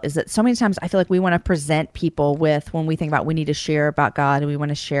well is that so many times I feel like we want to present people with, when we think about we need to share about God and we want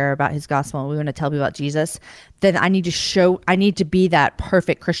to share about his gospel and we want to tell people about Jesus, then I need to be that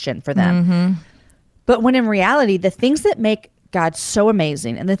perfect Christian for them. Mm-hmm. But when in reality, the things that make God so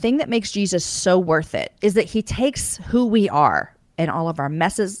amazing and the thing that makes Jesus so worth it is that he takes who we are and all of our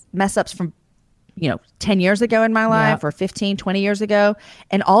mess ups from, you know, 10 years ago in my life, or 15, 20 years ago,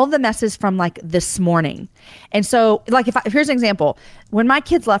 and all of the messes from like this morning. And so like, here's an example. When my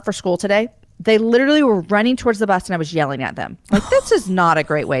kids left for school today, they literally were running towards the bus and I was yelling at them. Like, this is not a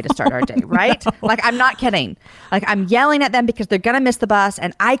great way to start our day, right? Like, I'm not kidding. Like, I'm yelling at them because they're going to miss the bus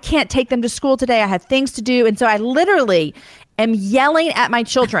and I can't take them to school today. I have things to do. And so I literally am yelling at my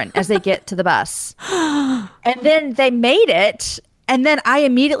children as they get to the bus. And then they made it. And then I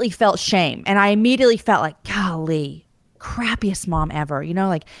immediately felt shame. And I immediately felt like, golly, crappiest mom ever.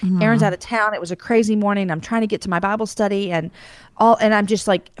 Like Aaron's out of town. It was a crazy morning. I'm trying to get to my Bible study and I'm just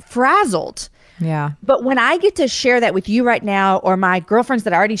like frazzled. Yeah. But when I get to share that with you right now, or my girlfriends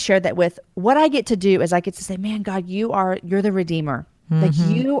that I already shared that with, what I get to do is I get to say, man, God, you're the Redeemer. Like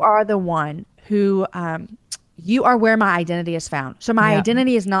you are the one who, you are where my identity is found. So my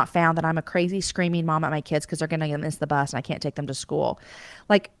identity is not found that I'm a crazy screaming mom at my kids because they're going to miss the bus and I can't take them to school.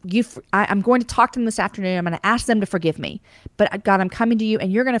 Like I'm going to talk to them this afternoon. I'm going to ask them to forgive me. But God, I'm coming to you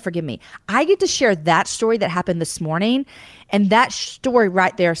and you're going to forgive me. I get to share that story that happened this morning. And that story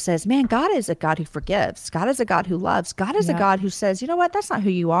right there says, man, God is a God who forgives. God is a God who loves. God is a God who says, you know what? That's not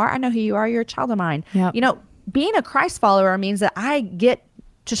who you are. I know who you are. You're a child of mine. Yep. Being a Christ follower means that I get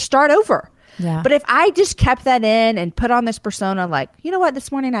to start over. Yeah. But if I just kept that in and put on this persona, like, you know what,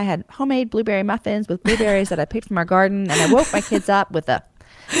 this morning I had homemade blueberry muffins with blueberries that I picked from our garden, and I woke my kids up with a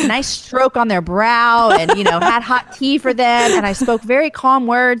nice stroke on their brow and, had hot tea for them. And I spoke very calm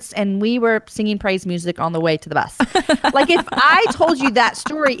words and we were singing praise music on the way to the bus. Like if I told you that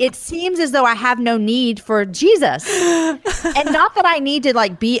story, it seems as though I have no need for Jesus. And not that I need to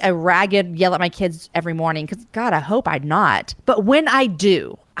like be a ragged, yell at my kids every morning, because God, I hope I'm not. But when I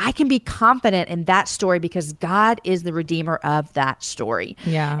do, I can be confident in that story because God is the Redeemer of that story.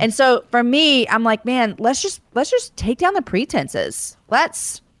 Yeah. And so for me, I'm like, man, let's just take down the pretenses.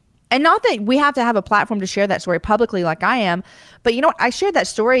 And not that we have to have a platform to share that story publicly like I am, but I shared that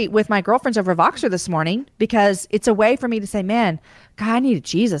story with my girlfriends over Voxer this morning because it's a way for me to say, man, God, I needed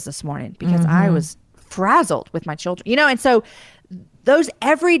Jesus this morning because I was frazzled with my children, and so those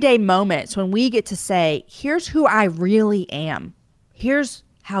everyday moments when we get to say, here's who I really am. Here's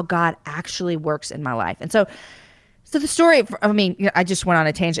how God actually works in my life. And so the story, I just went on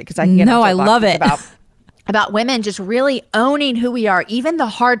a tangent because I can get I love it. About women just really owning who we are, even the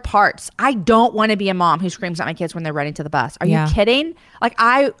hard parts. I don't want to be a mom who screams at my kids when they're running to the bus. Are you kidding? Like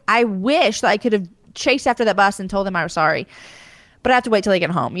I wish that I could have chased after that bus and told them I was sorry, but I have to wait till they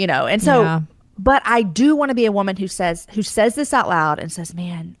get home, And so, but I do want to be a woman who says this out loud and says,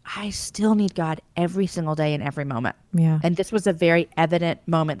 man, I still need God every single day in every moment. Yeah. And this was a very evident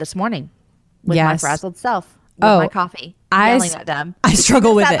moment this morning with my frazzled self. With my coffee, yelling at them. I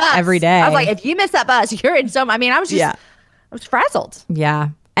struggle with it every day. I was like, if you miss that bus, you're in so. I was frazzled. Yeah.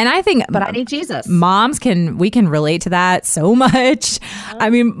 And I think, but I need Jesus. Moms we can relate to that so much.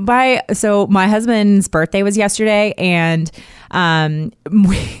 I mean, so my husband's birthday was yesterday, and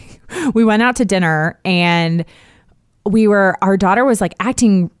we went out to dinner, and our daughter was like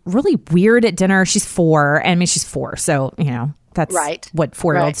acting really weird at dinner. She's 4. She's 4, so that's what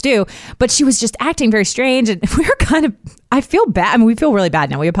 4-year-olds do. But she was just acting very strange. And we were kind of, I feel bad. We feel really bad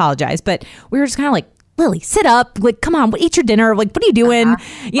now. We apologize. But we were just kind of like, Lily, sit up. Like, come on, eat your dinner. Like, what are you doing?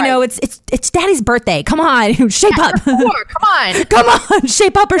 It's Daddy's birthday. Come on, shape up. Come on. Come on,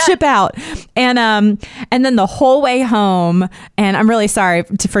 shape up or ship out. And then the whole way home, and I'm really sorry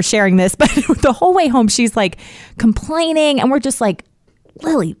for sharing this, but the whole way home, she's like complaining. And we're just like,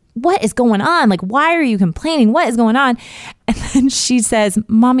 Lily, what is going on? Like, why are you complaining? What is going on? And then she says,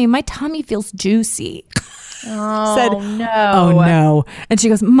 Mommy, my tummy feels juicy. Oh, no. Oh, no. And she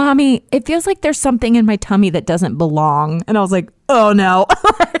goes, Mommy, it feels like there's something in my tummy that doesn't belong. And I was like, oh, no.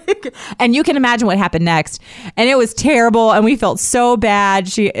 And you can imagine what happened next. And it was terrible. And we felt so bad.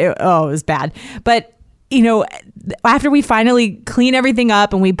 It was bad. But, after we finally clean everything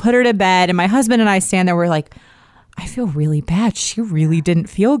up and we put her to bed, and my husband and I stand there, we're like, I feel really bad. She really didn't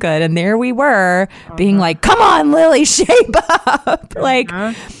feel good. And there we were being like, come on, Lily, shape up.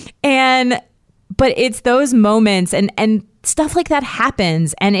 But it's those moments and stuff like that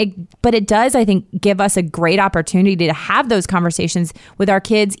happens. But it does, I think, give us a great opportunity to have those conversations with our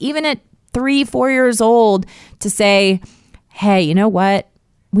kids, even at 3-4 years old, to say, hey, you know what?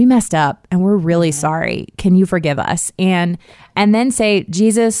 We messed up and we're really sorry. Can you forgive us? And then say,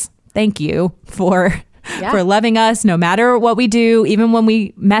 Jesus, thank you for loving us no matter what we do, even when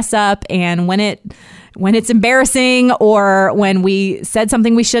we mess up and when it's embarrassing, or when we said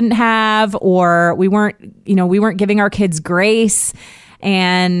something we shouldn't have, or we weren't giving our kids grace,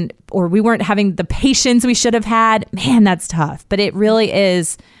 or we weren't having the patience we should have had. Man, that's tough. But it really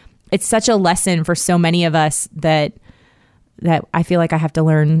is. It's such a lesson for so many of us that I feel like I have to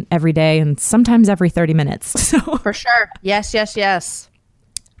learn every day, and sometimes every 30 minutes. So for sure. Yes.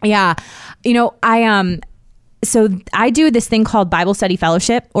 Yeah. So I do this thing called Bible Study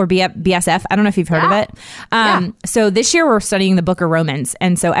Fellowship, or BSF. I don't know if you've heard of it. So this year we're studying the book of Romans.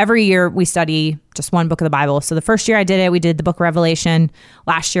 And so every year we study just one book of the Bible. So the first year I did it, we did the book of Revelation.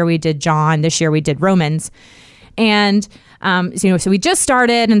 Last year we did John. This year we did Romans. And so we just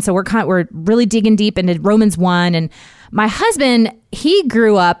started, and so we're really digging deep into Romans 1. And my husband, he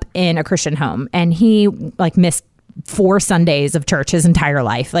grew up in a Christian home, and he like missed 4 Sundays of church his entire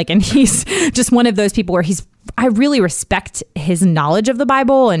life. Like, and he's just one of those people where I really respect his knowledge of the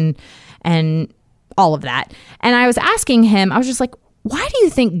Bible and all of that. And I was asking him, I was just like, why do you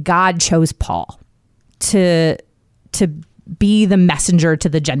think God chose Paul to be the messenger to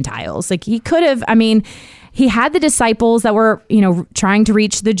the Gentiles? Like, he could have, he had the disciples that were, trying to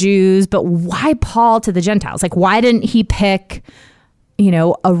reach the Jews, but why Paul to the Gentiles? Like, why didn't he pick,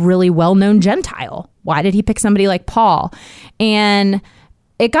 a really well-known Gentile? Why did he pick somebody like Paul? And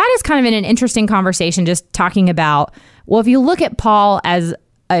it got us kind of in an interesting conversation, just talking about, well, if you look at Paul as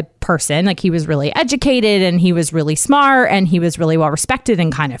a person, like, he was really educated and he was really smart and he was really well respected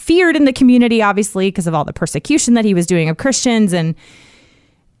and kind of feared in the community, obviously, because of all the persecution that he was doing of Christians. And,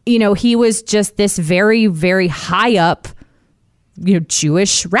 he was just this very, very high up,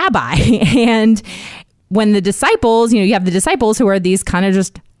 Jewish rabbi. And when the disciples, you have the disciples who are these kind of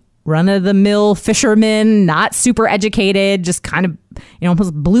just run-of-the-mill fishermen, not super educated, just kind of,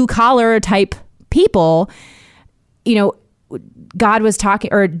 almost blue-collar type people, John was talking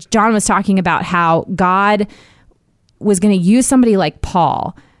about how God was going to use somebody like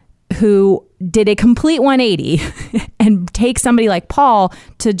Paul, who did a complete 180 and take somebody like Paul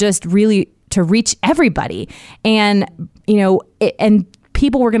to just really to reach everybody. And, and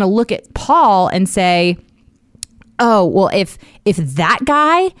people were going to look at Paul and say, oh, well, if that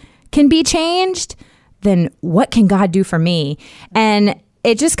guy can be changed, then what can God do for me? And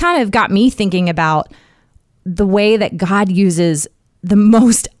it just kind of got me thinking about the way that God uses the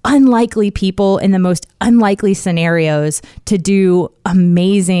most unlikely people in the most unlikely scenarios to do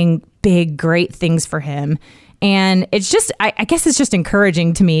amazing, big, great things for him. And it's just, I guess it's just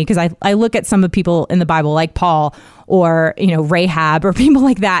encouraging to me, because I look at some of the people in the Bible like Paul or, Rahab or people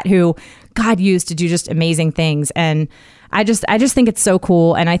like that who God used to do just amazing things. And I just think it's so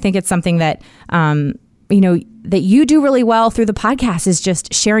cool. And I think it's something that, that you do really well through the podcast, is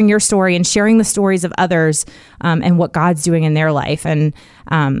just sharing your story and sharing the stories of others, and what God's doing in their life. And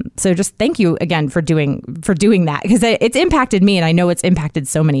so just thank you again for doing that, because it's impacted me, and I know it's impacted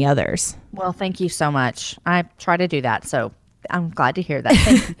so many others. Well, thank you so much. I try to do that. So I'm glad to hear that.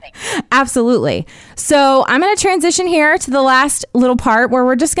 Thank you. Absolutely. So I'm going to transition here to the last little part where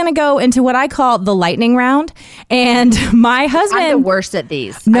we're just going to go into what I call the lightning round. And my husband... I'm the worst at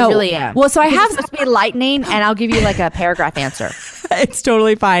these. No. I really am. Well, so I have... It's supposed to be lightning, and I'll give you like a paragraph answer. It's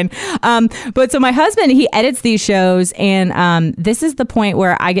totally fine. But so my husband, he edits these shows, and this is the point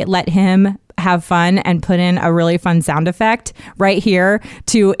where I let him have fun and put in a really fun sound effect right here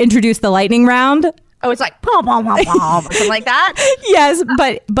to introduce the lightning round. Oh, it's like pom pom pom pom, something like that. Yes,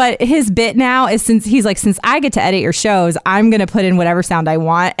 but his bit now is, since I get to edit your shows, I'm gonna put in whatever sound I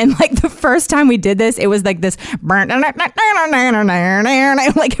want. And like the first time we did this, it was like this, like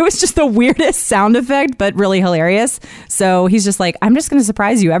it was just the weirdest sound effect, but really hilarious. So he's just like, I'm just gonna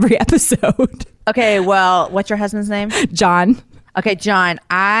surprise you every episode. Okay, well, what's your husband's name? John. Okay, John.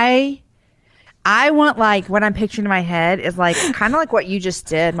 I want, like, what I'm picturing in my head is like kind of like what you just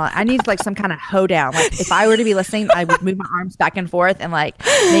did. I need like some kind of hoedown. Like, if I were to be listening, I would move my arms back and forth and like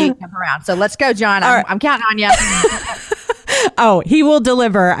maybe come around. So let's go, John. I'm counting on you. Oh, he will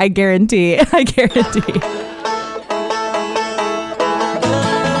deliver. I guarantee. I guarantee.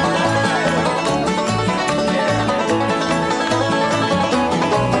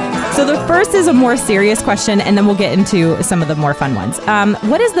 So the first is a more serious question, and then we'll get into some of the more fun ones.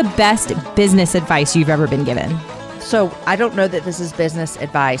 What is the best business advice you've ever been given? So I don't know that this is business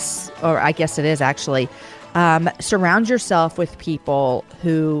advice, or I guess it is actually. Surround yourself with people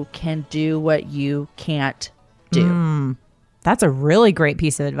who can do what you can't do. That's a really great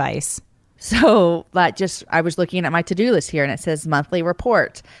piece of advice. So I was looking at my to-do list here, and it says monthly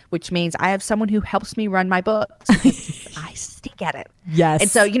report, which means I have someone who helps me run my books. I stink at it. Yes. And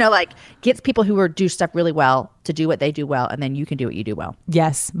so, gets people who do stuff really well to do what they do well, and then you can do what you do well.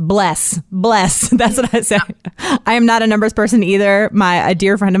 Yes. Bless. That's what I say. I am not a numbers person either. A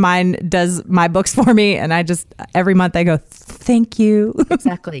dear friend of mine does my books for me, and I just, every month I go, thank you.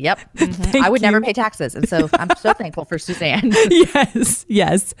 Exactly. Yep. Mm-hmm. I would never pay taxes. And so I'm so thankful for Suzanne. Yes.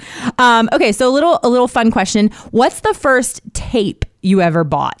 Okay. So a little fun question. What's the first tape you ever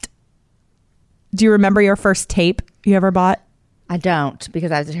bought? Do you remember your first tape you ever bought? I don't,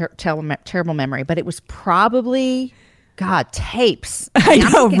 because I have a terrible memory, but it was probably, tapes. I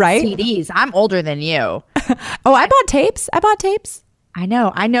know, right? CDs. I'm older than you. Oh, I bought tapes. I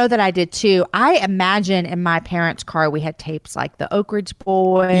know that I did too. I imagine in my parents' car we had tapes like the Oak Ridge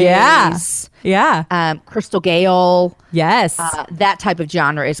Boys, Crystal Gale. Yes, that type of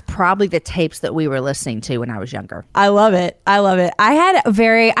genre is probably the tapes that we were listening to when I was younger. I love it.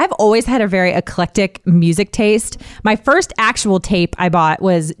 I've always had a very eclectic music taste. My first actual tape I bought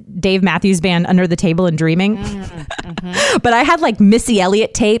was Dave Matthews Band, Under the Table and Dreaming. But I had like Missy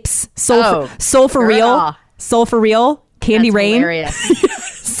Elliott tapes, Soul for Real, Candy That's Rain.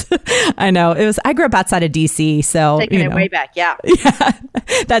 Hilarious. I know. I grew up outside of DC, so taking it way back. Yeah.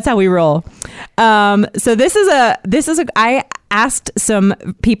 That's how we roll. So I asked some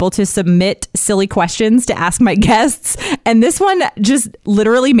people to submit silly questions to ask my guests, and this one just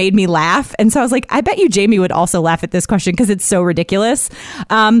literally made me laugh. And so I was like, I bet you Jamie would also laugh at this question because it's so ridiculous.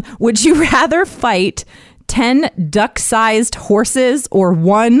 Would you rather fight 10 duck-sized horses or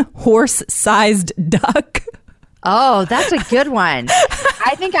 1 horse-sized duck? Oh, that's a good one.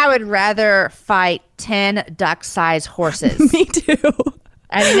 I think I would rather fight 10 duck-sized horses. Me too.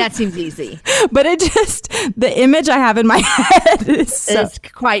 I mean, that seems easy. But the image I have in my head is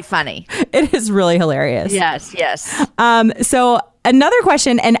quite funny. It is really hilarious. Yes. So another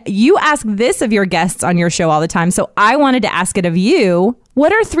question, and you ask this of your guests on your show all the time, so I wanted to ask it of you.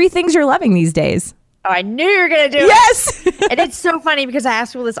 What are 3 things you're loving these days? Oh, I knew you were going to do it. Yes. And it's so funny because I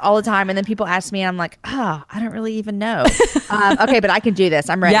ask people this all the time and then people ask me and I'm like, I don't really even know. Okay, but I can do this.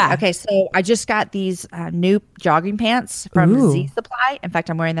 I'm ready. Yeah. Okay, so I just got these new jogging pants from Z Supply. In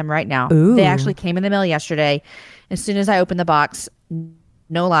fact, I'm wearing them right now. Ooh. They actually came in the mail yesterday. As soon as I opened the box,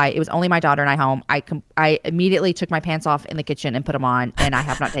 no lie, it was only my daughter and I home. I immediately took my pants off in the kitchen and put them on, and I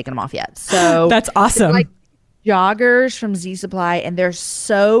have not taken them off yet. So that's awesome. Like joggers from Z Supply, and they're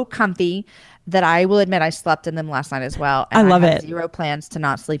so comfy that I will admit I slept in them last night as well. And I love have it. Zero plans to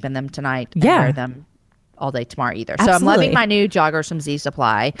not sleep in them tonight and Yeah. wear them all day tomorrow either. Absolutely. So I'm loving my new joggers from Z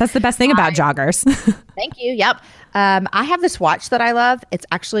Supply. That's the best thing about joggers. Thank you. Yep. I have this watch that I love. It's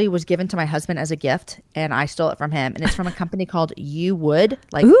actually was given to my husband as a gift, and I stole it from him. And it's from a company called You Wood,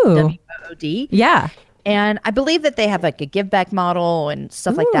 like WOOD. Yeah. And I believe that they have like a give back model and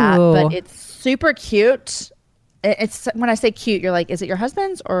stuff like that. But it's super cute. It's when I say cute, you're like, is it your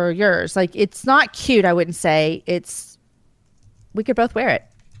husband's or yours? Like, it's not cute. I wouldn't say we could both wear it.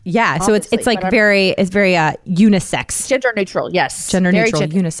 Yeah. So it's like very unisex. Gender neutral. Yes. Gender neutral,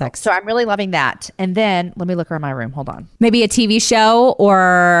 unisex. So I'm really loving that. And then let me look around my room. Hold on. Maybe a TV show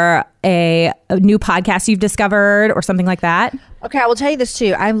or a new podcast you've discovered or something like that. Okay, I will tell you this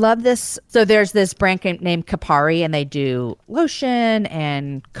too. I love this. So there's this brand named Kapari, and they do lotion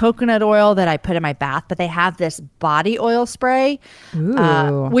and coconut oil that I put in my bath, but they have this body oil spray,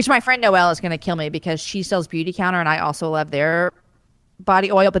 which my friend Noelle is going to kill me because she sells Beauty Counter, and I also love their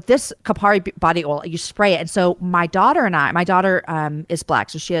body oil. But this Kapari body oil, you spray it. And so my daughter is black,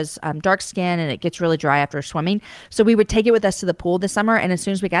 so she has dark skin, and it gets really dry after swimming. So we would take it with us to the pool this summer, and as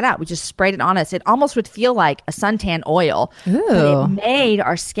soon as we got out, we just sprayed it on us. It almost would feel like a suntan oil, but it made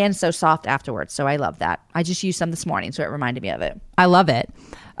our skin so soft afterwards. So I love that. I just used some this morning, so it reminded me of it. I love it.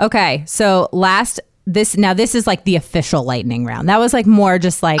 Okay, so this is like the official lightning round. That was like more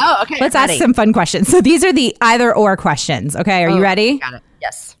just like, let's ask some fun questions. So these are the either or questions. Okay, are you ready? Got it.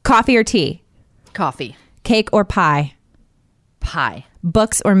 Yes. Coffee or tea? Coffee. Cake or pie? Pie.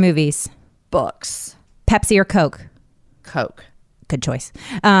 Books or movies? Books. Pepsi or Coke? Coke. Good choice.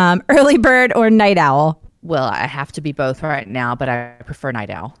 Early bird or night owl? Well, I have to be both right now, but I prefer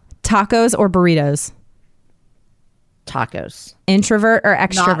night owl. Tacos or burritos? Tacos. Introvert or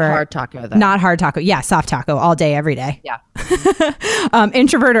extrovert? Not hard taco, though. Not hard taco. Yeah, soft taco all day, every day. Yeah.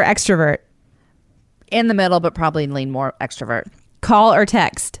 Introvert or extrovert? In the middle, but probably lean more extrovert. Call or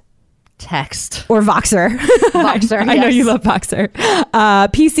text? Text. Or Voxer? Voxer, I know you love Voxer.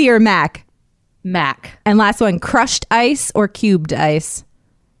 PC or Mac? Mac. And last one, crushed ice or cubed ice?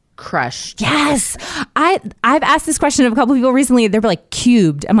 Crushed. Yes. I've asked this question of a couple people recently. They're like,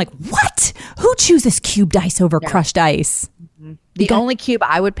 cubed. I'm like, what? Who chooses cubed ice over crushed ice? Mm-hmm. The only cube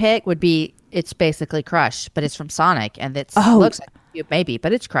I would pick would be, it's basically crushed, but it's from Sonic, and it looks like a cube maybe,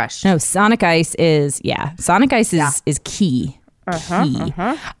 but it's crushed. No, Sonic Ice is key.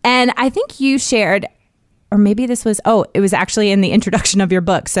 And I think you shared, or maybe this was, it was actually in the introduction of your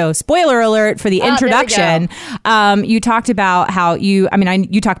book. So spoiler alert for the introduction. You talked about how you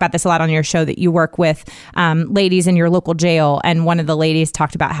talk about this a lot on your show, that you work with ladies in your local jail. And one of the ladies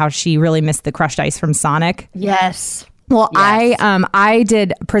talked about how she really missed the crushed ice from Sonic. Yes. Well, yes. I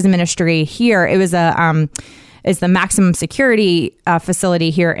did prison ministry here. It was is the maximum security facility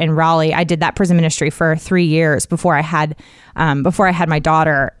here in Raleigh. I did that prison ministry for 3 years before I had my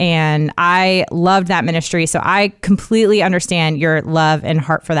daughter, and I loved that ministry. So I completely understand your love and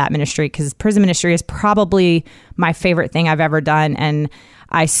heart for that ministry, because prison ministry is probably my favorite thing I've ever done, and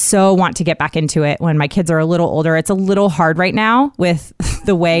I so want to get back into it when my kids are a little older. It's a little hard right now with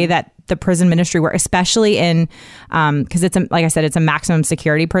the way that the prison ministry works, especially in because like I said, it's a maximum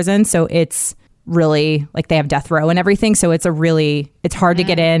security prison, so it's really like they have death row and everything, so it's hard to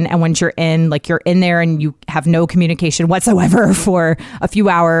get in. And once you're in, like, you're in there and you have no communication whatsoever for a few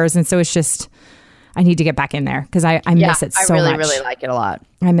hours, and so it's just, I need to get back in there because I miss it so much. I really like it a lot.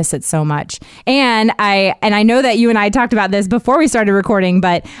 I miss it so much. And I know that you and I talked about this before we started recording,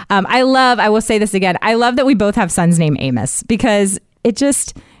 but I will say this again, I love that we both have sons named Amos, because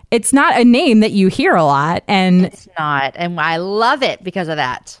it's not a name that you hear a lot, and it's not, and I love it because of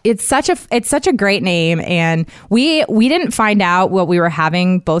that. It's such a great name, and we didn't find out what we were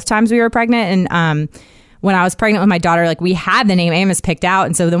having both times we were pregnant, and when I was pregnant with my daughter, like, we had the name Amos picked out,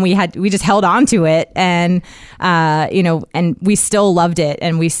 and so then we just held on to it, and and we still loved it,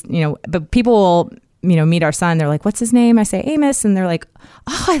 and but people will meet our son, they're like, "What's his name?" I say Amos, and they're like,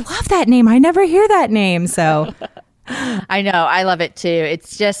 "Oh, I love that name. I never hear that name." So. I know. I love it too.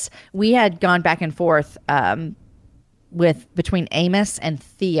 It's just, we had gone back and forth between Amos and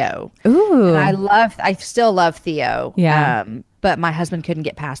Theo. Ooh. And I still love Theo. Yeah. But my husband couldn't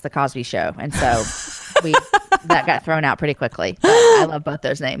get past the Cosby Show. And so that got thrown out pretty quickly. But I love both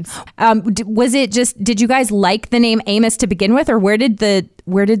those names. Did you guys like the name Amos to begin with, or where did the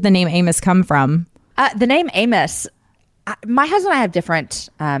name Amos come from? The name Amos, my husband and I have different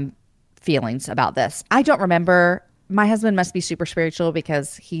feelings about this. I don't remember. My husband must be super spiritual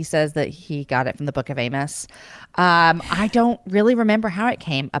because he says that he got it from the book of Amos. I don't really remember how it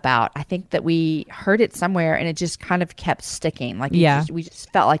came about. I think that we heard it somewhere and it just kind of kept sticking. Like, we just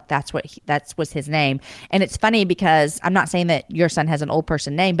felt like that was his name. And it's funny because I'm not saying that your son has an old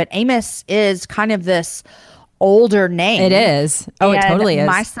person name, but Amos is kind of this older name. It is. Oh, it totally is.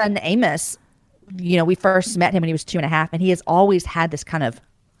 My son Amos, we first met him when he was 2.5, and he has always had this kind of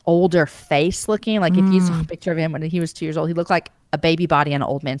older face looking. Like, if you saw a picture of him when he was 2 years old, he looked like a baby body on an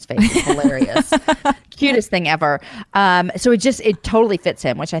old man's face. It's hilarious. Cutest thing ever. So it totally fits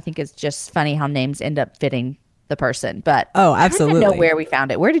him, which I think is just funny how names end up fitting the person. But oh, absolutely. I don't know where we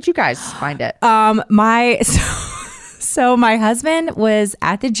found it. Where did you guys find it? So my husband was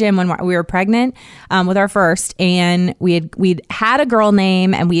at the gym when we were pregnant with our first, and we'd had a girl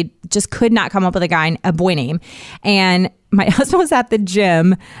name, and we just could not come up with a boy name. And my husband was at the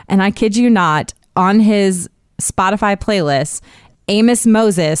gym, and I kid you not, on his Spotify playlist, Amos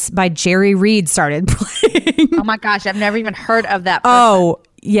Moses by Jerry Reed started playing. Oh my gosh, I've never even heard of that person. Oh,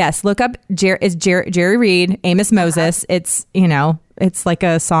 yes. Look up Jerry Reed, Amos Moses. It's, it's like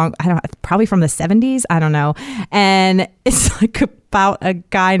a song, probably from the 70s. I don't know. And it's like about a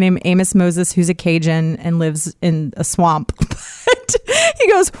guy named Amos Moses who's a Cajun and lives in a swamp. But he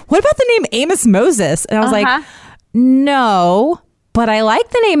goes, "What about the name Amos Moses?" And I was like, "No, but I like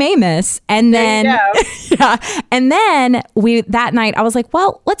the name Amos." And then, and then that night I was like,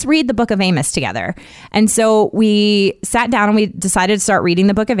 well, let's read the book of Amos together. And so we sat down and we decided to start reading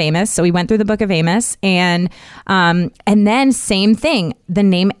the book of Amos. So we went through the book of Amos, and then same thing, the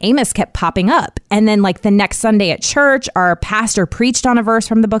name Amos kept popping up. And then, like, the next Sunday at church, our pastor preached on a verse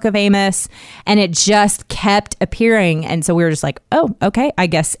from the book of Amos, and it just kept appearing. And so we were just like, oh, okay, I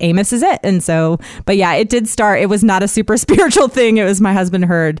guess Amos is it. And so, but yeah, it did start. It was not a super spiritual thing. It was my husband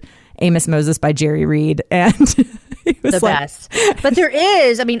heard Amos Moses by Jerry Reed, and it was the best. But there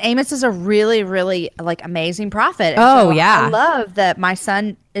is, Amos is a really, really amazing prophet. And I love that my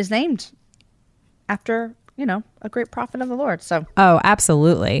son is named after, a great prophet of the Lord. So, oh,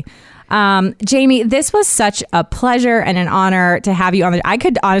 absolutely. Jamie, this was such a pleasure and an honor to have you on I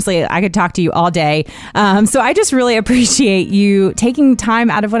could talk to you all day. So I just really appreciate you taking time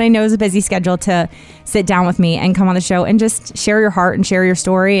out of what I know is a busy schedule to sit down with me and come on the show and just share your heart and share your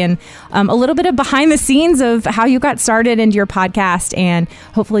story, and a little bit of behind the scenes of how you got started into your podcast, and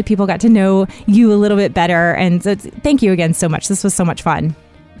hopefully people got to know you a little bit better. And so thank you again so much. This was so much fun.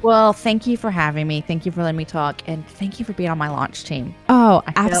 Well, thank you for having me. Thank you for letting me talk. And thank you for being on my launch team. Oh,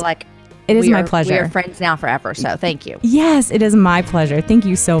 I feel like it is my pleasure. We are friends now forever. So thank you. Yes, it is my pleasure. Thank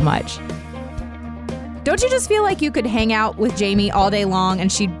you so much. Don't you just feel like you could hang out with Jamie all day long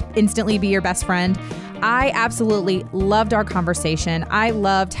and she'd instantly be your best friend? I absolutely loved our conversation. I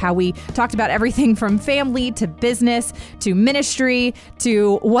loved how we talked about everything from family to business to ministry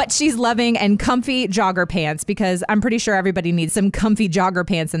to what she's loving and comfy jogger pants, because I'm pretty sure everybody needs some comfy jogger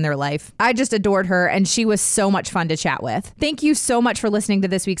pants in their life. I just adored her, and she was so much fun to chat with. Thank you so much for listening to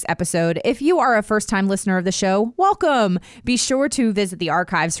this week's episode. If you are a first-time listener of the show, welcome. Be sure to visit the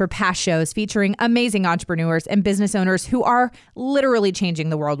archives for past shows featuring amazing entrepreneurs and business owners who are literally changing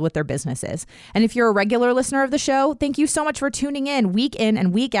the world with their businesses. And if you're a regular listener of the show, thank you so much for tuning in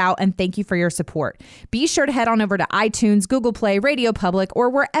and week out, and thank you for your support. Be sure to head on over to iTunes, Google Play, Radio Public, or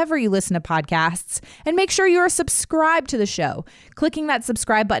wherever you listen to podcasts, and make sure you are subscribed to the show. Clicking that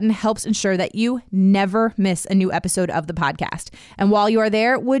subscribe button helps ensure that you never miss a new episode of the podcast. And while you are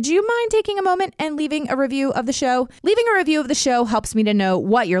there, would you mind taking a moment and leaving a review of the show? Leaving a review of the show helps me to know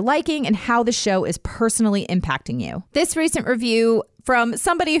what you're liking and how the show is personally impacting you. This recent review from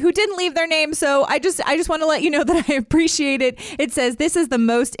somebody who didn't leave their name, so I just want to let you know that I appreciate it. It says, "This is the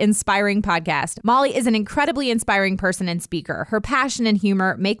most inspiring podcast. Molly is an incredibly inspiring person and speaker. Her passion and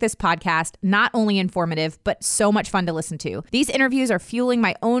humor make this podcast not only informative, but so much fun to listen to. These interviews are fueling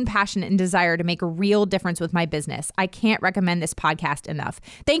my own passion and desire to make a real difference with my business. I can't recommend this podcast enough."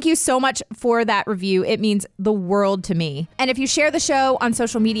 Thank you so much for that review. It means the world to me. And if you share the show on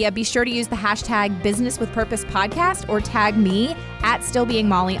social media, be sure to use the hashtag Business with Purpose Podcast or tag me at Still Being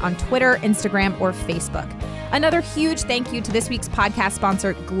Molly on Twitter, Instagram, or Facebook. Another huge thank you to this week's podcast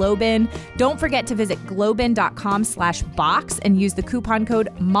sponsor, Globin. Don't forget to visit globin.com/box and use the coupon code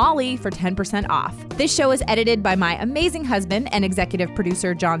MOLLY for 10% off. This show is edited by my amazing husband and executive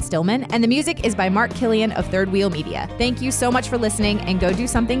producer, John Stillman, and the music is by Mark Killian of Third Wheel Media. Thank you so much for listening, and go do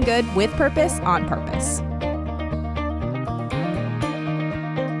something good with purpose on purpose.